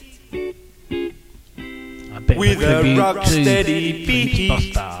heat a bit with of a a tribute rock to steady Prince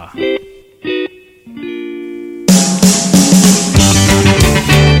beat. Buster.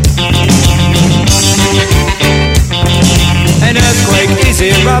 An earthquake is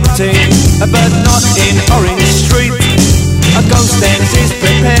erupting, but not in Orange Street. A ghost dance is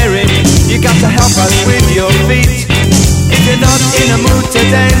preparing, you got to help us with your feet. If you're not in a mood to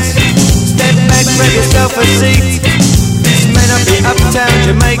dance, step back, grab yourself a seat. This may not be uptown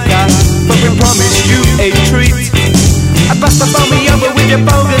Jamaica, but we promise you a treat. I bust the me over with your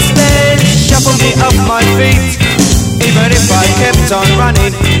bogus dance, shuffle me off my feet. Even if I kept on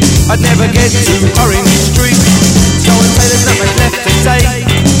running, I'd never get to Orange Street. So I say there's nothing left to say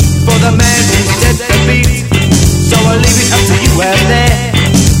for the man who set the beat. So I'll leave it up to you out there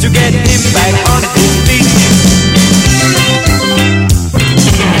to get him back on his feet.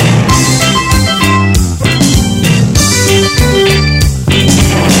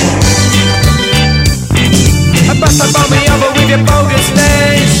 I bust me over with your bogus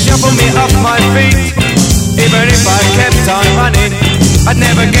dance, shuffle me off my feet. Even if I kept on running, I'd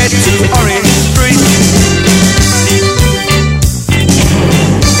never get to Orange Street.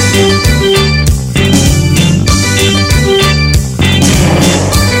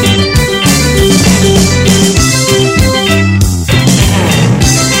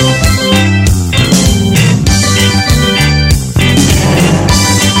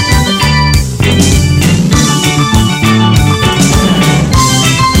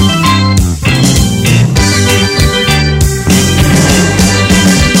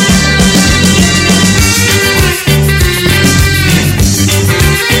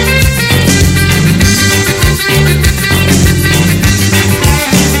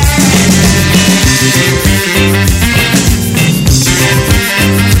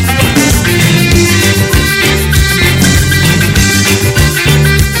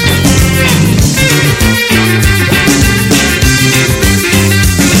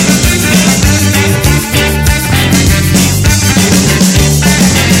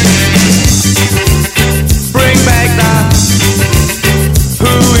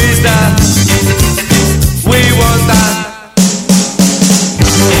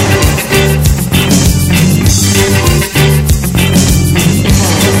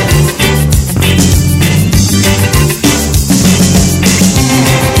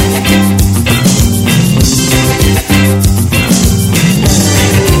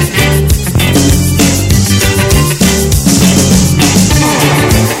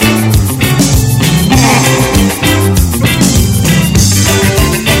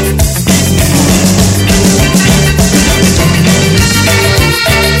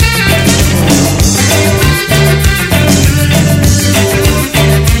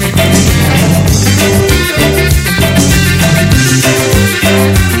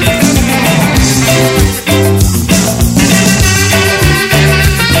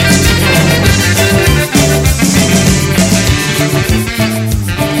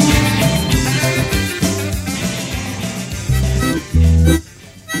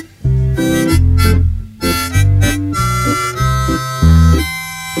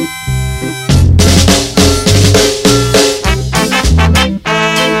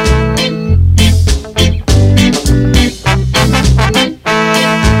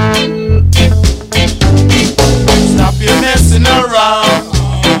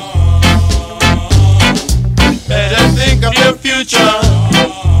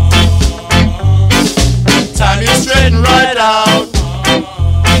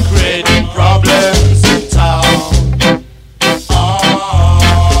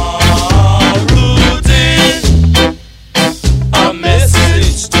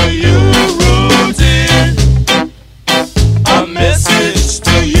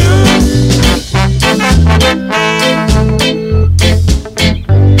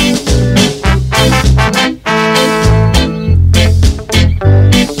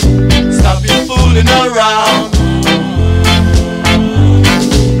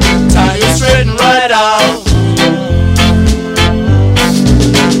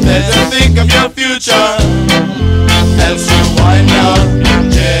 your future, else you wind up in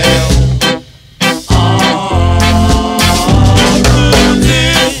jail. Rudy,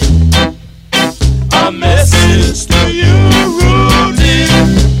 a message to you, Rudy,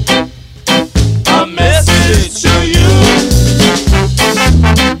 a message to you.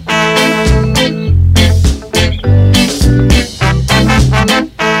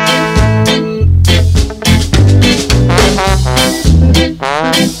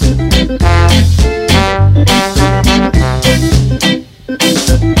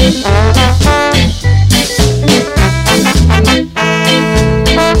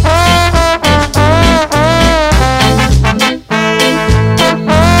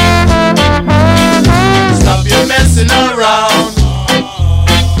 Stop your messing around.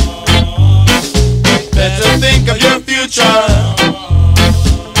 Better think of your future.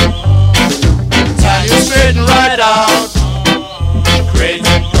 Time you straighten right out,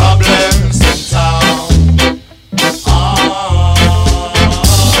 creating problems in town.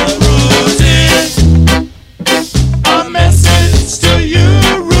 Rudy, a message to you,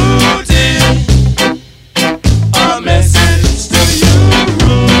 Rudy, a message to you,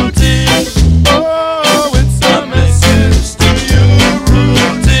 Rudy. Oh, it's a message to you,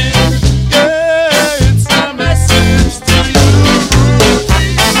 Rudy. Yeah, it's a message to you, Rudy.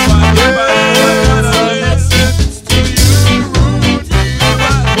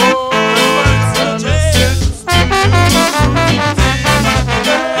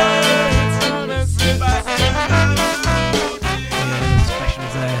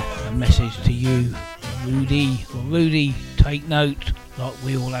 Rudy, or Rudy, take note, like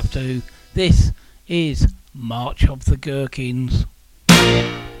we all have to. This is March of the Gherkins.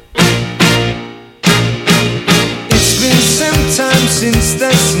 It's been some time since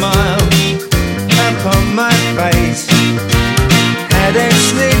the smile upon my face. Had a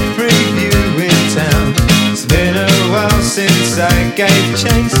sneak preview in town. It's been a while since I gave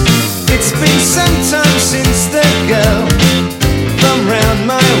chase. It's been some time since the girl from round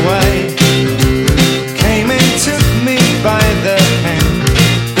my way came and took me by the hand.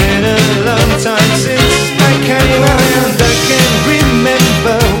 Been a long time since I came around. I can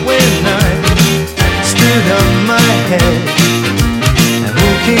remember when I stood on my head and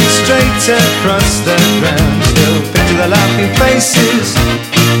walking straight across the ground. Still picture the laughing faces.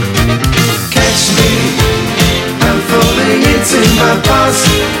 Catch me, I'm falling into my past.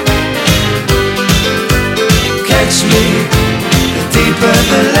 Catch me, the deeper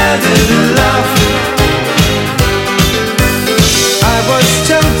the louder the laugh. I was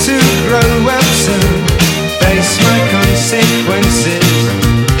told to grow up soon, face my consequences.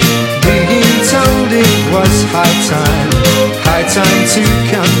 Being told it was high time to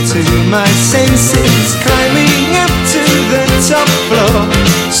come to my senses. Climbing up to the top floor,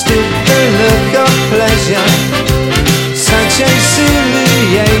 stood the look of pleasure. Such a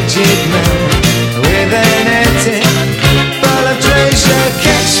silly aged man with an attic full of treasure.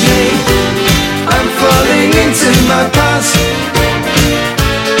 Catch me, I'm falling into my past.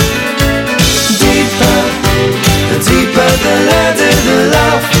 Deeper, the deeper the ladder, the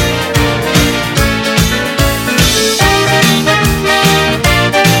laugh.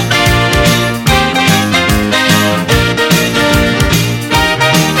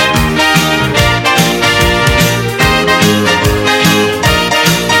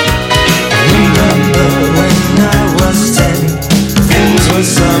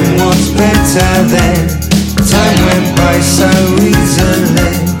 Better then, time went by so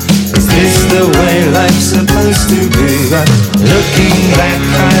easily. Is this the way life's supposed to be? But looking back,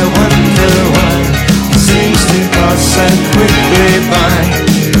 I wonder why it seems to pass so quickly by.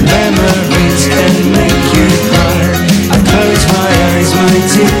 Memories can make you cry. I close my eyes, my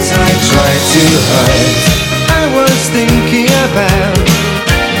tears I try to hide. I was thinking about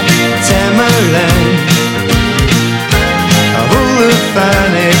Tamerlane, all the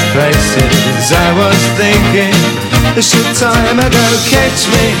funny places. I was thinking a short time ago. Catch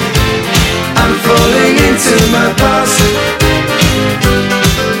me, I'm falling into my past.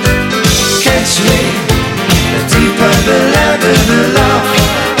 Catch me, the deeper the louder the laugh.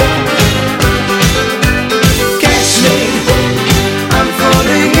 Catch me, I'm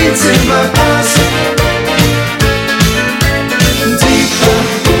falling into my past. Deeper,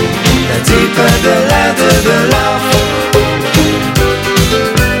 the deeper the louder the laugh.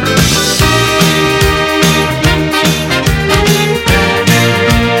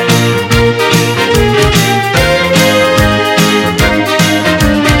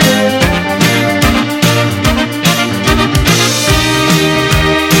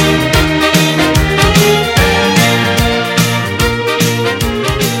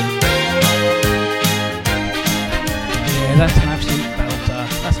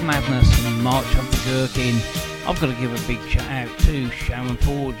 again. I've got to give a big shout out to Sharon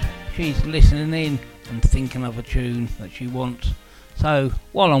Ford. She's listening in and thinking of a tune that she wants. So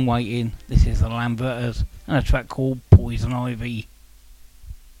while I'm waiting, this is the Lamberters and a track called Poison Ivy.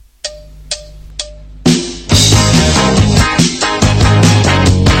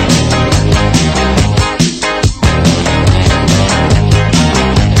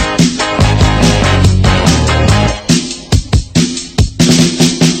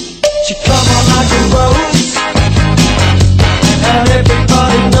 She come on like a rose, and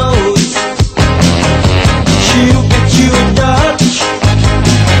everybody knows she'll get you a touch.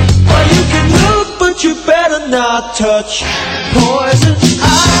 Well, you can look, but you better not touch. Poison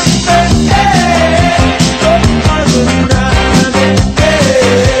ivy, poison ivy.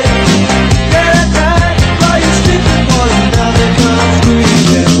 Get at night while you're sleeping, poison ivy comes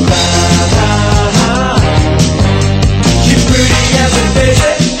screaming. She's pretty as a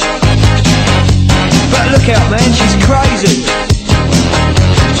daisy. But look out, man, she's crazy.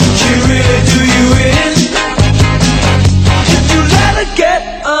 She really do you in. If you let her get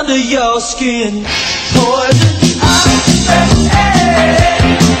under your skin. Poison ivy,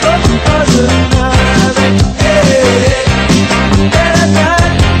 poison ivy. Get at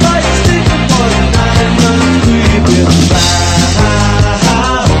night while you're sleeping, poison ivy runs creeping by.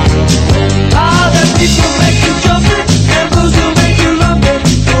 Ah, that people make you jump it, and those who make you lump it.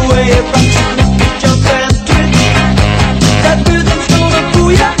 The way it rocks it make you jump and twitch. That rhythm's gonna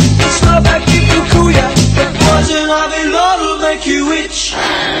fool ya, the slow back keep you cool ya. The poison ivy Lord will make you itch.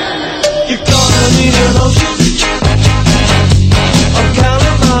 You're gonna need a lotion of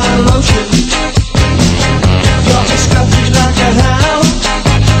calamine lotion. Got me scratching like a hound.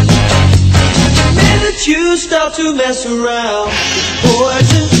 The minute you start to mess around,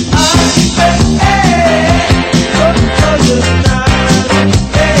 poison ivy, poison ivy.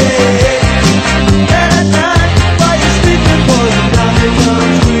 At night while you're sleeping, poison ivy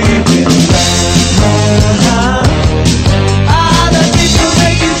comes creeping round. Ah, that people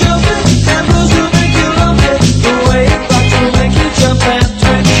make you jump it, and those who make you lump it. The way it rocks will make you jump and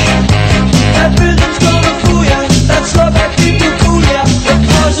twitch. That rhythm's gonna fool ya, that slow back people cool ya. The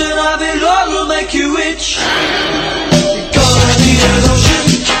poison ivy Lord will make you itch. You're gonna need a lotion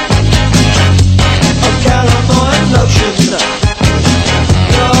of calamine lotion.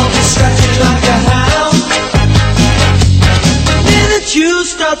 You'll be scratching like a hound. The minute you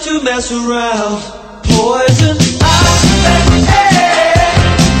start to mess around, poison ivy,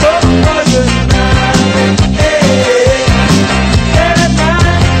 poison ivy. Late at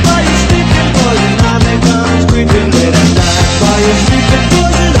night while you're sleeping, poison ivy comes creeping. Late at night while you're sleeping,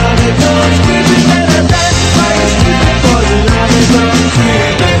 poison ivy comes creeping. Late at night while you're sleeping, poison ivy comes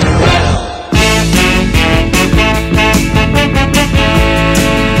creeping around.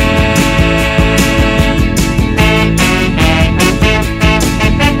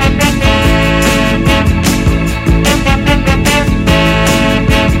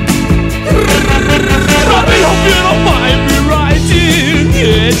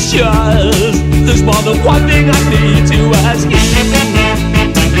 There's more than one thing I need to ask you.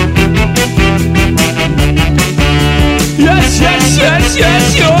 Yes,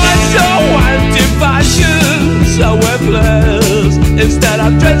 you're so anti-fashion, so worthless. Instead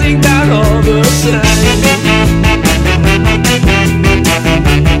I'm dressing down all the same.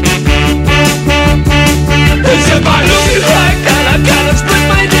 As if I look like that, I gotta split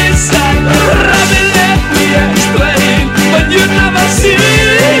my decide. Rabbi, let me explain, but you never see.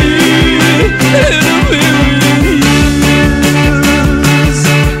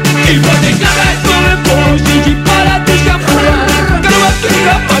 Ipotecada con el pollo y para tus campos. Que no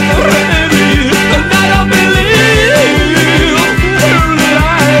va a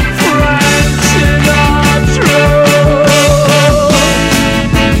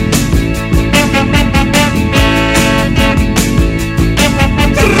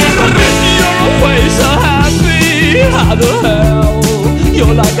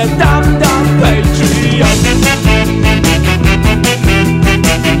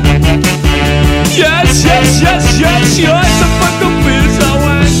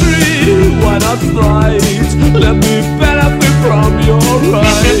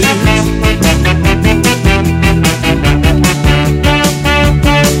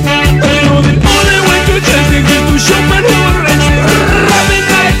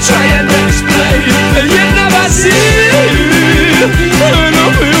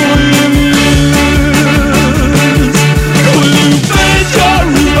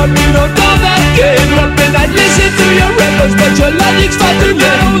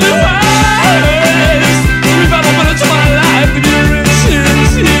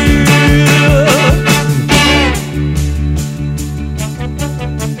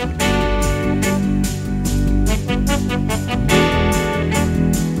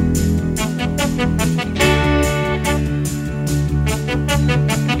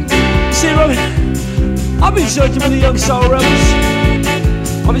I've been searching for the young soul rebels.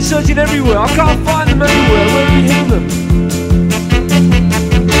 I've been searching everywhere. I can't find them anywhere. Where have you hidden them?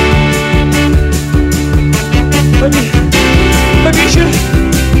 Maybe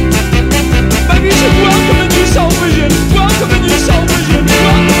you should welcome a new soul vision. Welcome a new soul vision.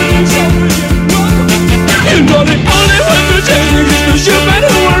 Welcome a new soul vision. Welcome. You know the only way to change it is to shoot men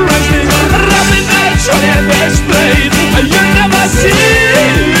who are resting. Rapping naturally and explain. And you never see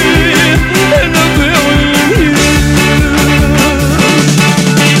in the building.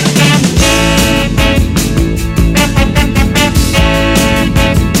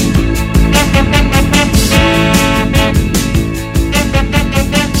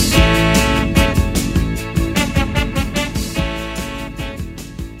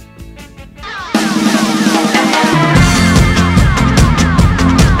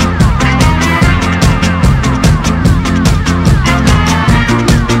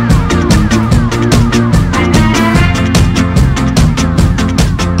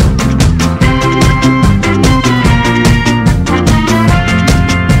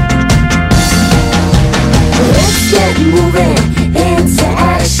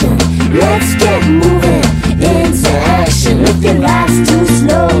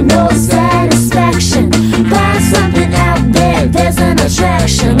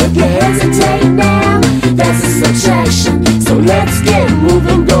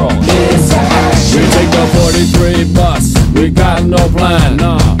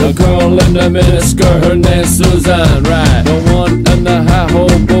 Miniskirt, her name's Suzanne, right? The one in the high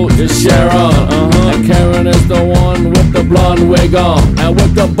hole boat is Sharon, And Karen is the one with the blonde wig on. And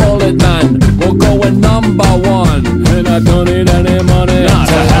with the bullet man, we're going number one. And I don't need any money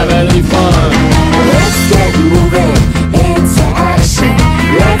to have any fun. Let's get moving into action.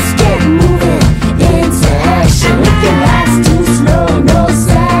 Let's get moving into action. If your life's too slow, no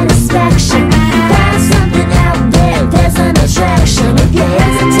satisfaction. Find something out there, there's an attraction. If you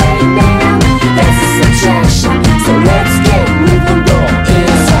hesitate now, that's a subtraction. So let's get moving, go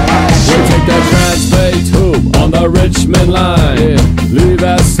into action. We'll take that Transbay tube on the Richmond line. Leave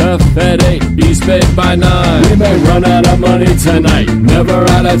SF at 8, East Bay by 9. We may run out of money tonight, never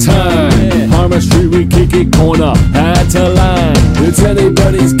out of time. Harmon Street, we Kiki corner, had to line. It's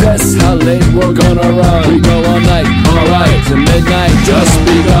anybody's guess how late we're gonna run. We go all night, alright, to midnight just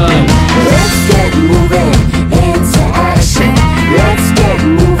begun. Let's get moving into action. Let's get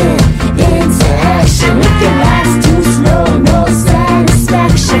moving into action. If your life's too slow, no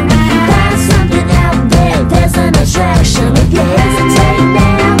satisfaction. Find something out there, there's an attraction. If you hesitate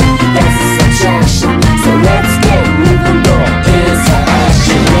now, that's a subtraction. So let's get moving, go into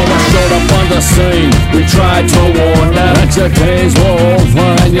action. When we showed up on the scene, we tried to warn them that your days were over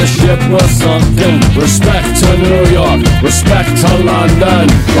and your ship was sunken. Respect to New York, respect to London,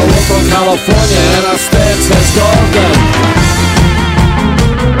 but we're from California and our stance is golden.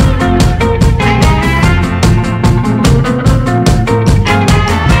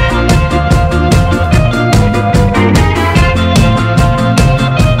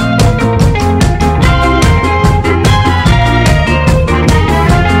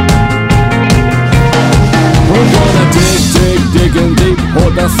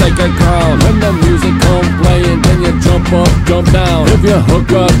 Hold the sacred crown. When the music come playing, then you jump up, jump down. If you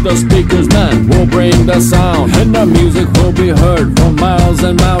hook up the speakers, man, we'll bring the sound. And the music will be heard from miles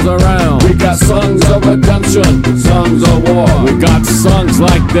and miles around. We got songs of redemption, songs of war. We got songs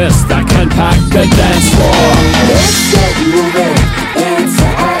like this that can pack the dance floor. Let's get moving into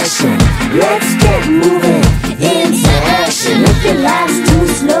action. Let's get moving into action. If your life's too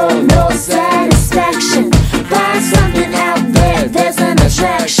slow, no satisfaction. Find something out there, there's an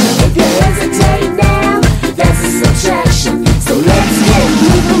attraction. If you hesitate now, that's a subtraction. So let's get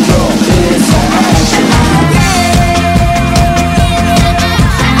moving, go into action.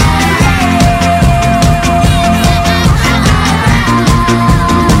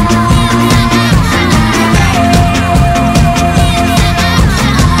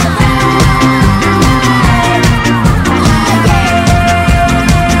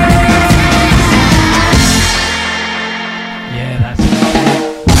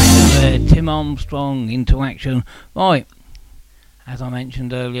 Armstrong into action. Right, as I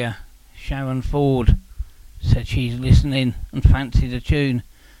mentioned earlier, Sharon Ford said she's listening and fancied a tune,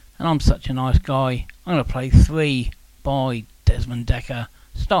 and I'm such a nice guy. I'm going to play 3 by Desmond Dekker,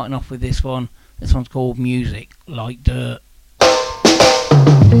 starting off with this one. This one's called Music Like Dirt.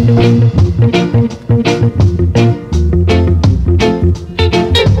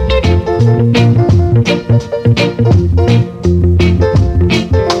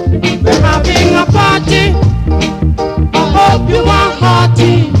 I hope you are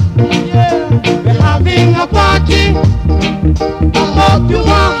hearty. Yeah. We're having a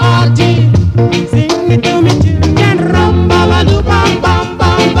it to me children. Rum baba loo bam bam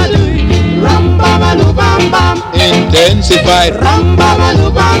bam baloo. Rum baba loo bam bam. Intensified. Rum baba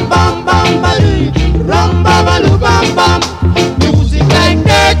loo bam bam bam baloo. Rum baba loo bam bam. Music like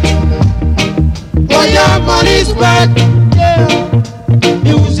that, for your money's worth. Yeah.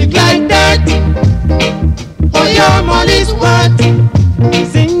 Music like that, for your money's worth.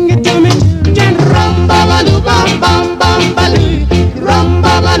 Sing it to me children. Rum baba loo bam bam bam baloo. Rum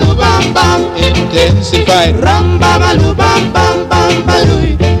baba loo bam bam. Intensified. Rum baba loo bam bam bam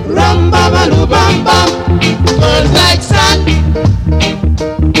baloo. Rum baba loo bam bam. Girls like sun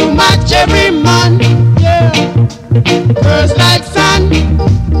to match every man. Yeah. Girls like sun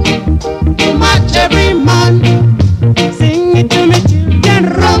to match every man. Sing it to me children.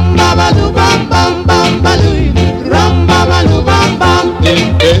 Rum baba loo bam bam bam baloo. Rum baba loo bam bam.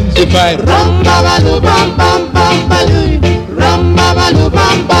 Intensified. Rum baba loo bam bam bam baloo. Rum baba loo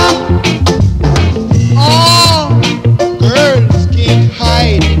bam bam. Oh, girls can't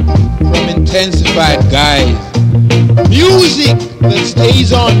hide from intensified guys. Music that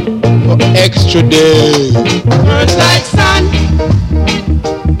stays on for extra days. Girls like sun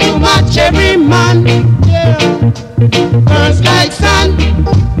to match every man. Yeah. Girls like sun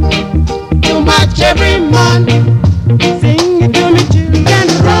to match every man. Sing it to me children.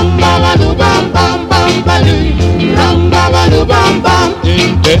 Rum baba loo bam bam bam baloo. Rum baba loo bam bam.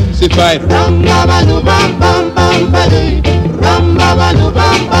 Intensified. Rum baba loo bam bam bam baloo. Rum baba loo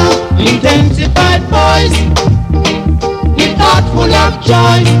bam bam. Intensified boys with heart full of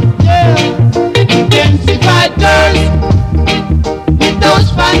joy. Yeah. Intensified girls with those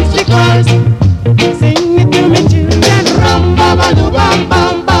fancy girls. Sing it to me children. Rum baba loo bam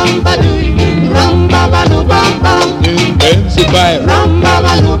bam bam baloo. Rum baba loo bam bam. Intensified. Rum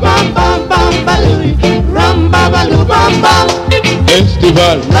baba loo bam bam bam baloo. Rum baba loo bam bam.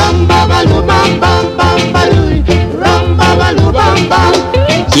 Festival. Rum baba loo bam bam bam baloo. Rum baba loo bam bam.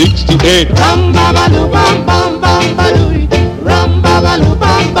 68. Rum baba loo bam bam bam baloo. Rum baba loo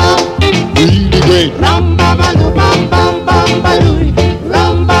bam bam. Really great. Rum baba loo bam bam bam baloo.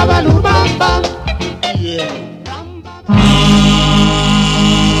 Rum baba loo bam bam. Yeah. Rum baba.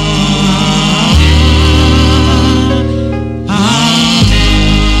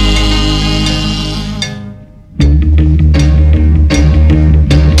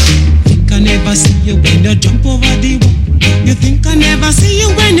 Think I never see you when you jump over the wall. You think I never see you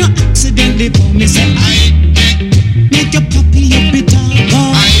when you accidentally pull me. Say make your puppy a bitter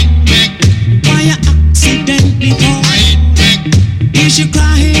boy. Why you accidentally fall? Is she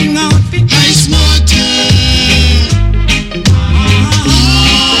crying out for ice water?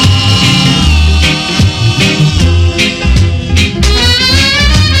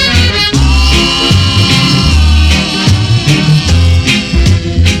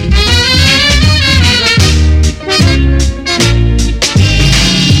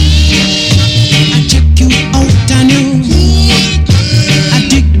 I check you out and you, I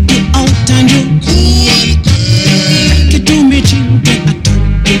dig you out and you, take it to me children. I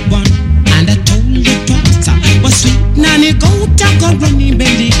told you one and I told you twice. I was sweet nanny go tackle running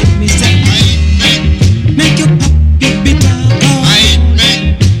belly. Give me say, make you pop your bitter boy.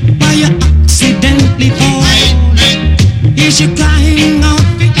 Why you accidentally fall? Is she crying out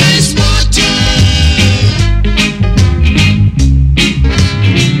for ice water?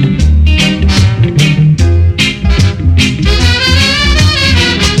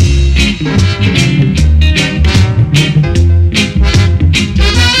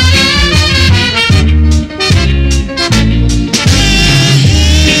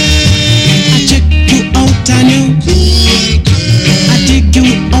 I check you out and you, I dig you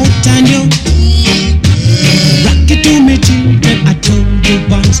out and you, rock it to me children. I told you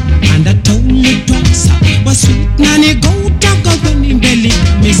once and I told you twice. I was sweet nanny go talk of running belly.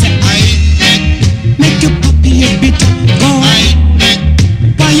 Me say make your puppy a bitter boy.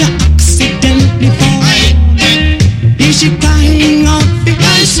 Why you accidentally fall? Is she crying out for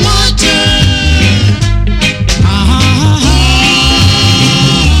ice water?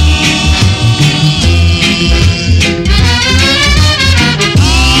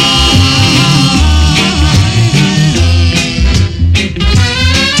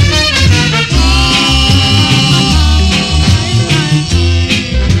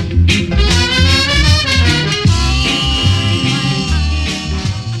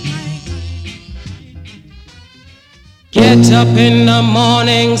 Get up in the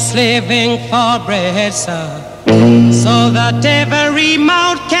morning slaving for bread, sir, so that every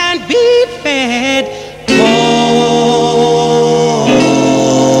mouth can be fed. Oh,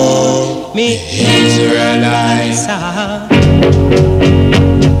 me Israelites,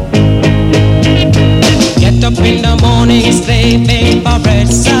 up in the morning, sleeping for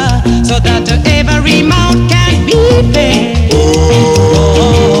rest, so that every mouth can be fed.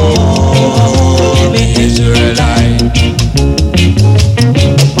 Oh, the Israelite.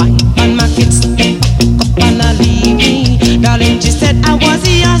 Wife and my kids step up and I leave me. Darling, she said I was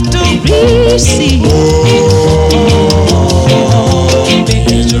yours to receive. Oh, the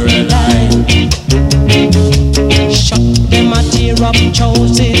Israelite. Shut them a tear up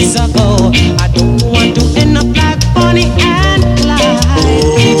choices ago. I don't want to end up like Bonnie and Clyde.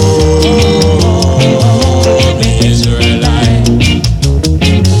 Oh, the Israelite.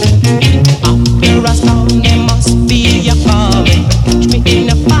 After a storm, there must be a calm. Catch me in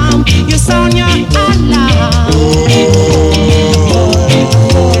the palm, you sound your alarm.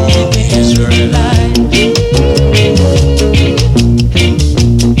 Oh, the Israelite.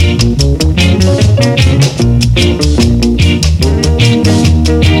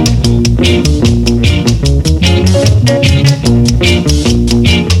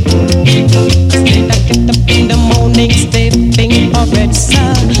 Stepping for red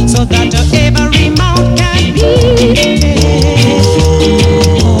sun, so that every mouth can be fed.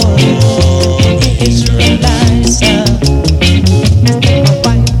 The Israelites, my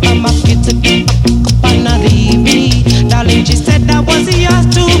wife and my kids up and I leave me. Darling, she said that was yours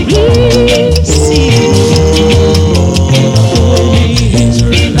to receive. The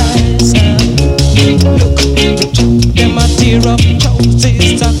Israelites, look, them a tear up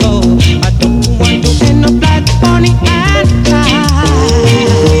choices ago. I don't want to end up like Bonnie and Clyde.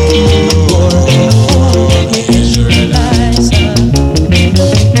 Oh, the Israelites.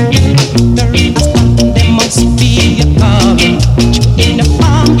 After a storm, there must be a calm. In the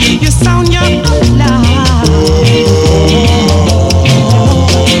palm, you sound your alarm. Oh,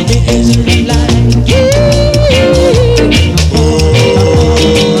 the Israelites.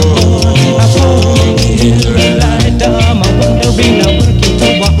 Oh, the Israelites. I'm wondering, I'm working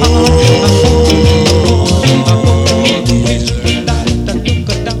too hard.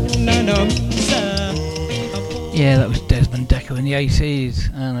 Yeah, that was Desmond Decker in the Aces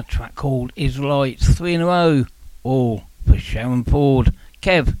and a track called Israelites, 3 in a row, all for Sharon Ford.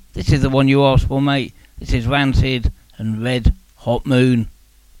 Kev, this is the one you asked for, mate. This is Rancid and Red Hot Moon.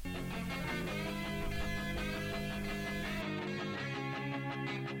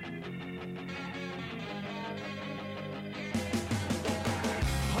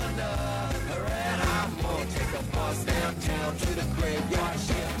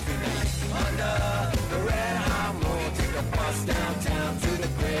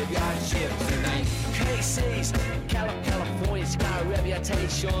 California sky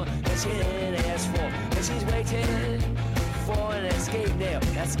reputation that she didn't ask for, and she's waiting for an escape now.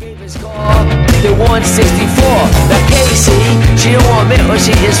 That escape is called the 164. That Casey, she don't want me what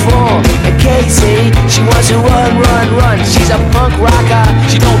she is for. And Casey, she wants to run. She's a punk rocker,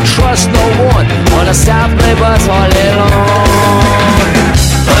 she don't trust no one. On a Southland bus all day long.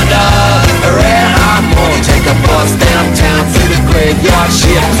 Under a red hot moon, take a bus downtown to the graveyard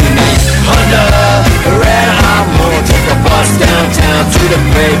shift tonight. Under a red hot moon, take a bus downtown to the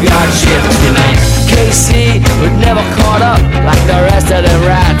graveyard shift tonight. Casey would never caught up like the rest of the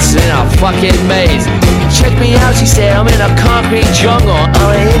rats in a fucking maze. Check me out, she said, I'm in a concrete jungle.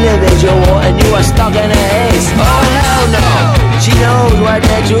 I'm an individual and you are stuck in a haze. Oh hell no, she knows what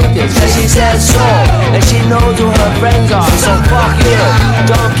the truth is, and she says so. And she knows who her friends are, so fuck you.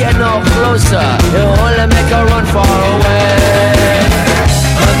 Don't get no closer, it'll only make her run far away.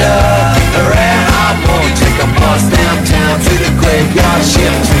 Under a red hot moon, take a bus downtown to the graveyard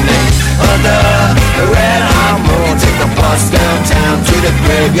shift tonight. Under a red hot moon, take a bus downtown to the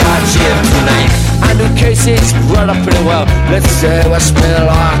graveyard shift tonight. I knew Casey's brother pretty well. Let's say we spent a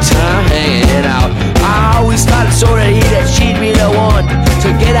lot of time hanging out. I always thought it sort of that she'd be the one to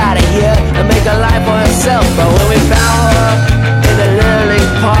get out of here and make a life for herself. But when we found her in the Little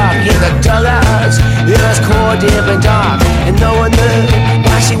League Park, in the dugouts, it was cold, deep and dark, and no one knew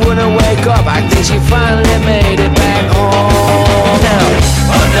why she wouldn't wake up. I think she finally made it back home. Now,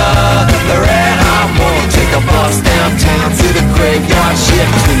 under the red hot moon, take a bus downtown to the graveyard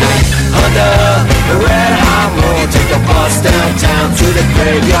shift tonight. Under the red hot moon, take a bus downtown to the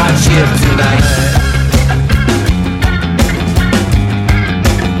graveyard shift tonight.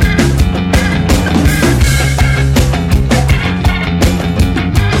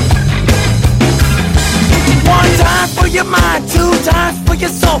 Your mind, 2 times for your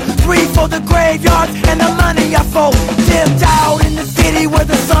soul, 3 for the graveyard and the money I fold. Dipped out in the city where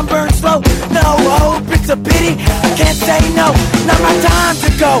the sun burns slow. No hope, it's a pity, I can't say no. Not my time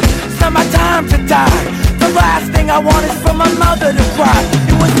to go, it's not my time to die. The last thing I want is for my mother to cry.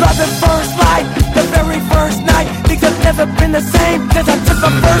 It was love at first light, the very first first night. Things have never been the same since I took my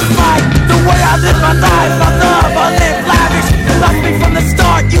first flight. The way I live my life, I love, I live lavish. You lost me from the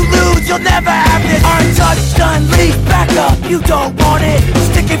start, you lose, you'll never have this. Untouched, unleashed, back up, you don't want it.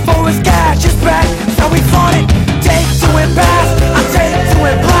 Sticking for his cash, his back, so we flaunt it. Take to and pass, I take to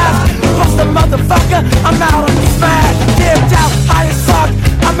and blast. Bust the motherfucker, I'm out on the smash. Dipped out, high as fuck,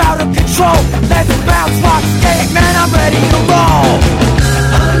 I'm out of control. Let's bounce, rock, skate, man, I'm ready to roll.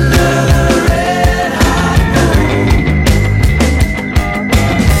 Under the red hot moon.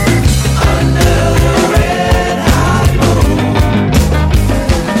 Under the red hot moon.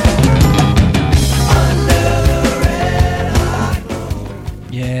 Under the red hot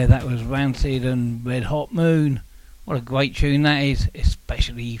moon. Yeah, that was Rancid and Red Hot Moon. What a great tune that is,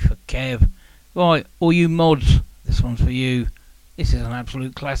 especially for Kev. Right, all you mods, this one's for you. This is an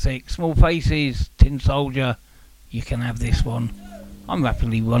absolute classic. Small Faces, Tin Soldier. You can have this one. I'm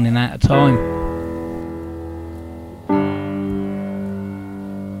rapidly running out of time.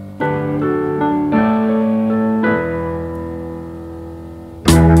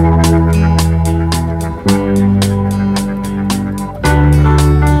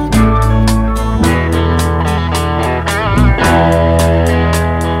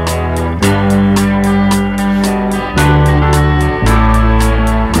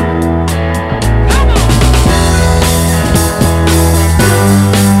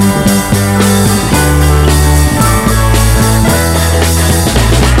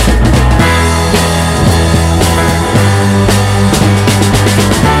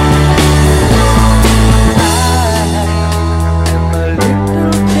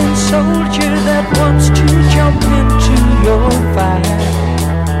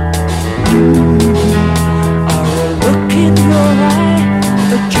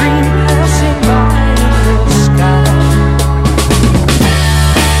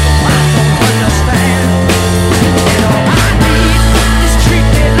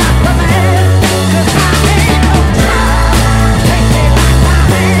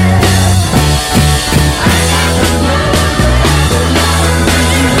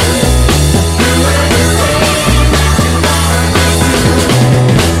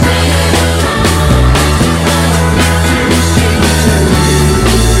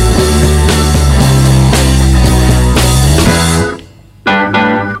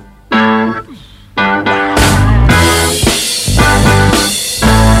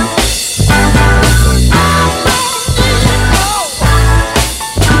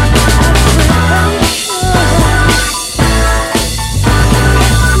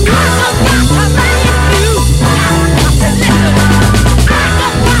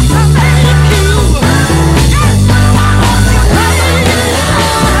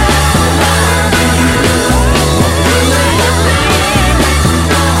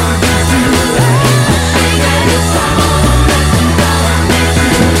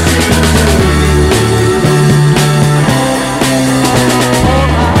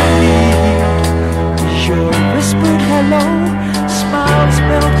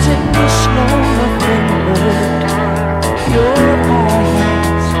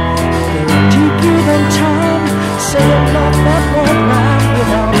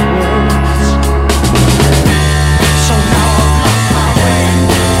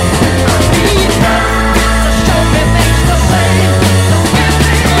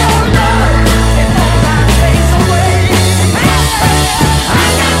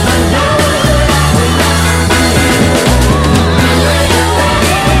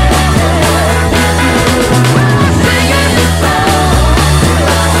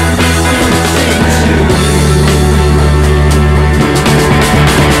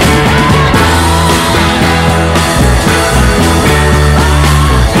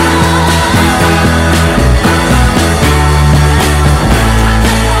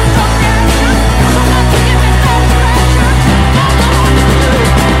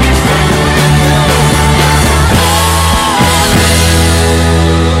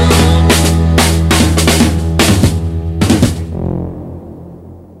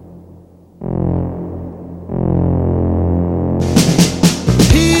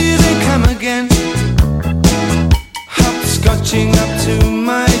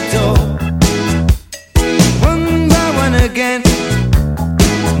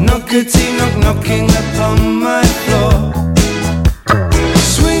 Knockety knock knocking upon my floor,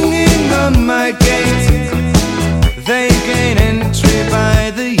 swinging on my gate. They gain entry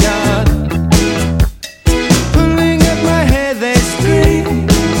by the yard, pulling at my hair they scream,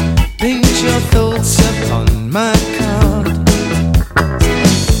 paint your thoughts upon my card.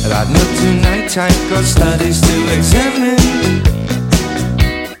 About not tonight I've got studies to examine.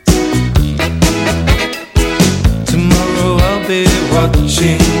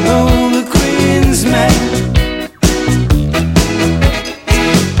 watching all the Queen's men.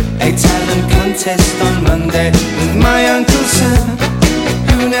 A talent contest on Monday with my Uncle Sam,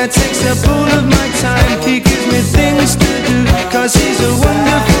 who now takes up all of my time. He gives me things to do, cause he's a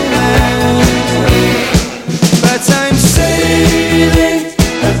wonderful man. But I'm sailing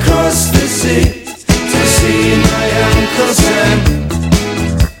across the sea to see my Uncle Sam.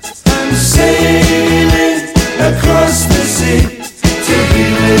 I'm sailing across the sea to be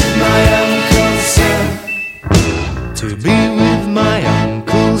with my Uncle Sam. To be with my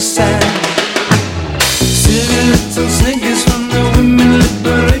Uncle Sam. Silly little snickers from the women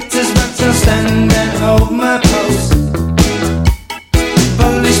liberators, but I'll stand and hold my pose.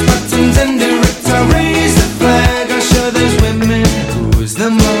 Polish buttons and direct, I'll raise the flag. I'll show those women who is the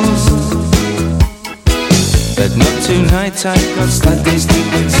most. But not tonight, I've got studies to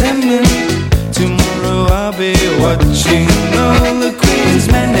examine. Tomorrow I'll be watching all the Queen's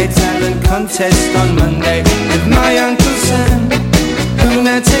men. A talent contest on Monday with my Uncle Sam, who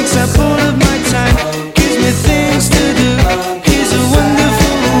now takes up all of my time, gives me things to do. He's a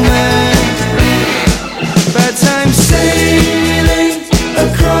wonderful man. But I'm sailing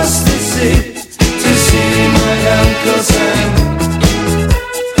across the sea to see my Uncle Sam.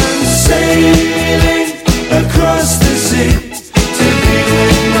 I'm sailing across the sea to be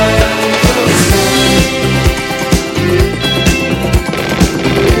with my Uncle Sam.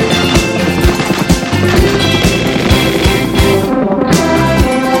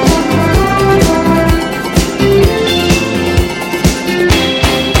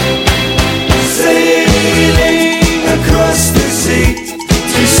 Sailing across the sea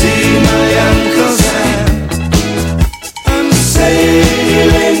to see my Uncle Sam. I'm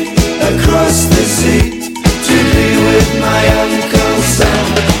sailing across the sea to be with my Uncle Sam.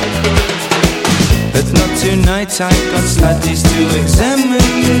 But not tonight, I've got studies to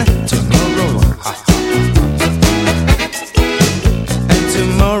examine. Tomorrow, and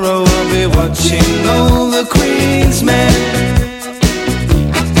tomorrow I'll be watching all the Queen's men.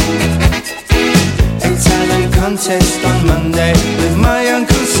 A talent contest on Monday with my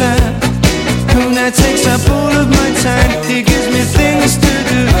Uncle Sam, who now takes up all of my time. He gives me things to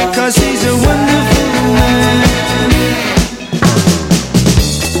do, cause he's a wonderful man.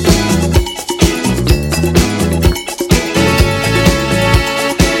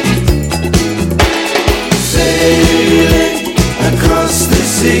 Sailing across the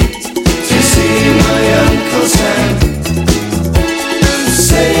sea to see my Uncle Sam. I'm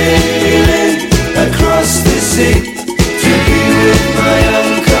sailing across the sea to be with my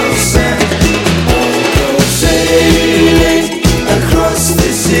Uncle Sam. Sailing across the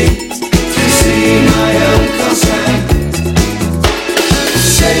sea to see my Uncle Sam.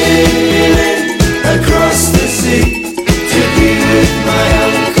 Sailing across the sea to be with my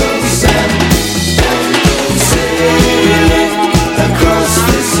Uncle Sam. Sailing across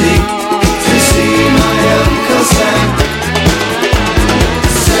the sea to see my Uncle Sam.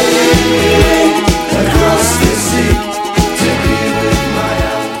 Sailing across the sea to be with my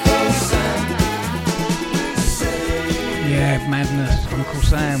Uncle Sam. Yeah, madness, Uncle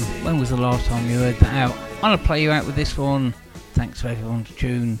Sam. When was the last time you heard that out? I'm going to play you out with this one. Thanks for everyone's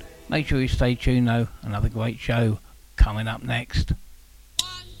tune. Make sure you stay tuned though. Another great show coming up next.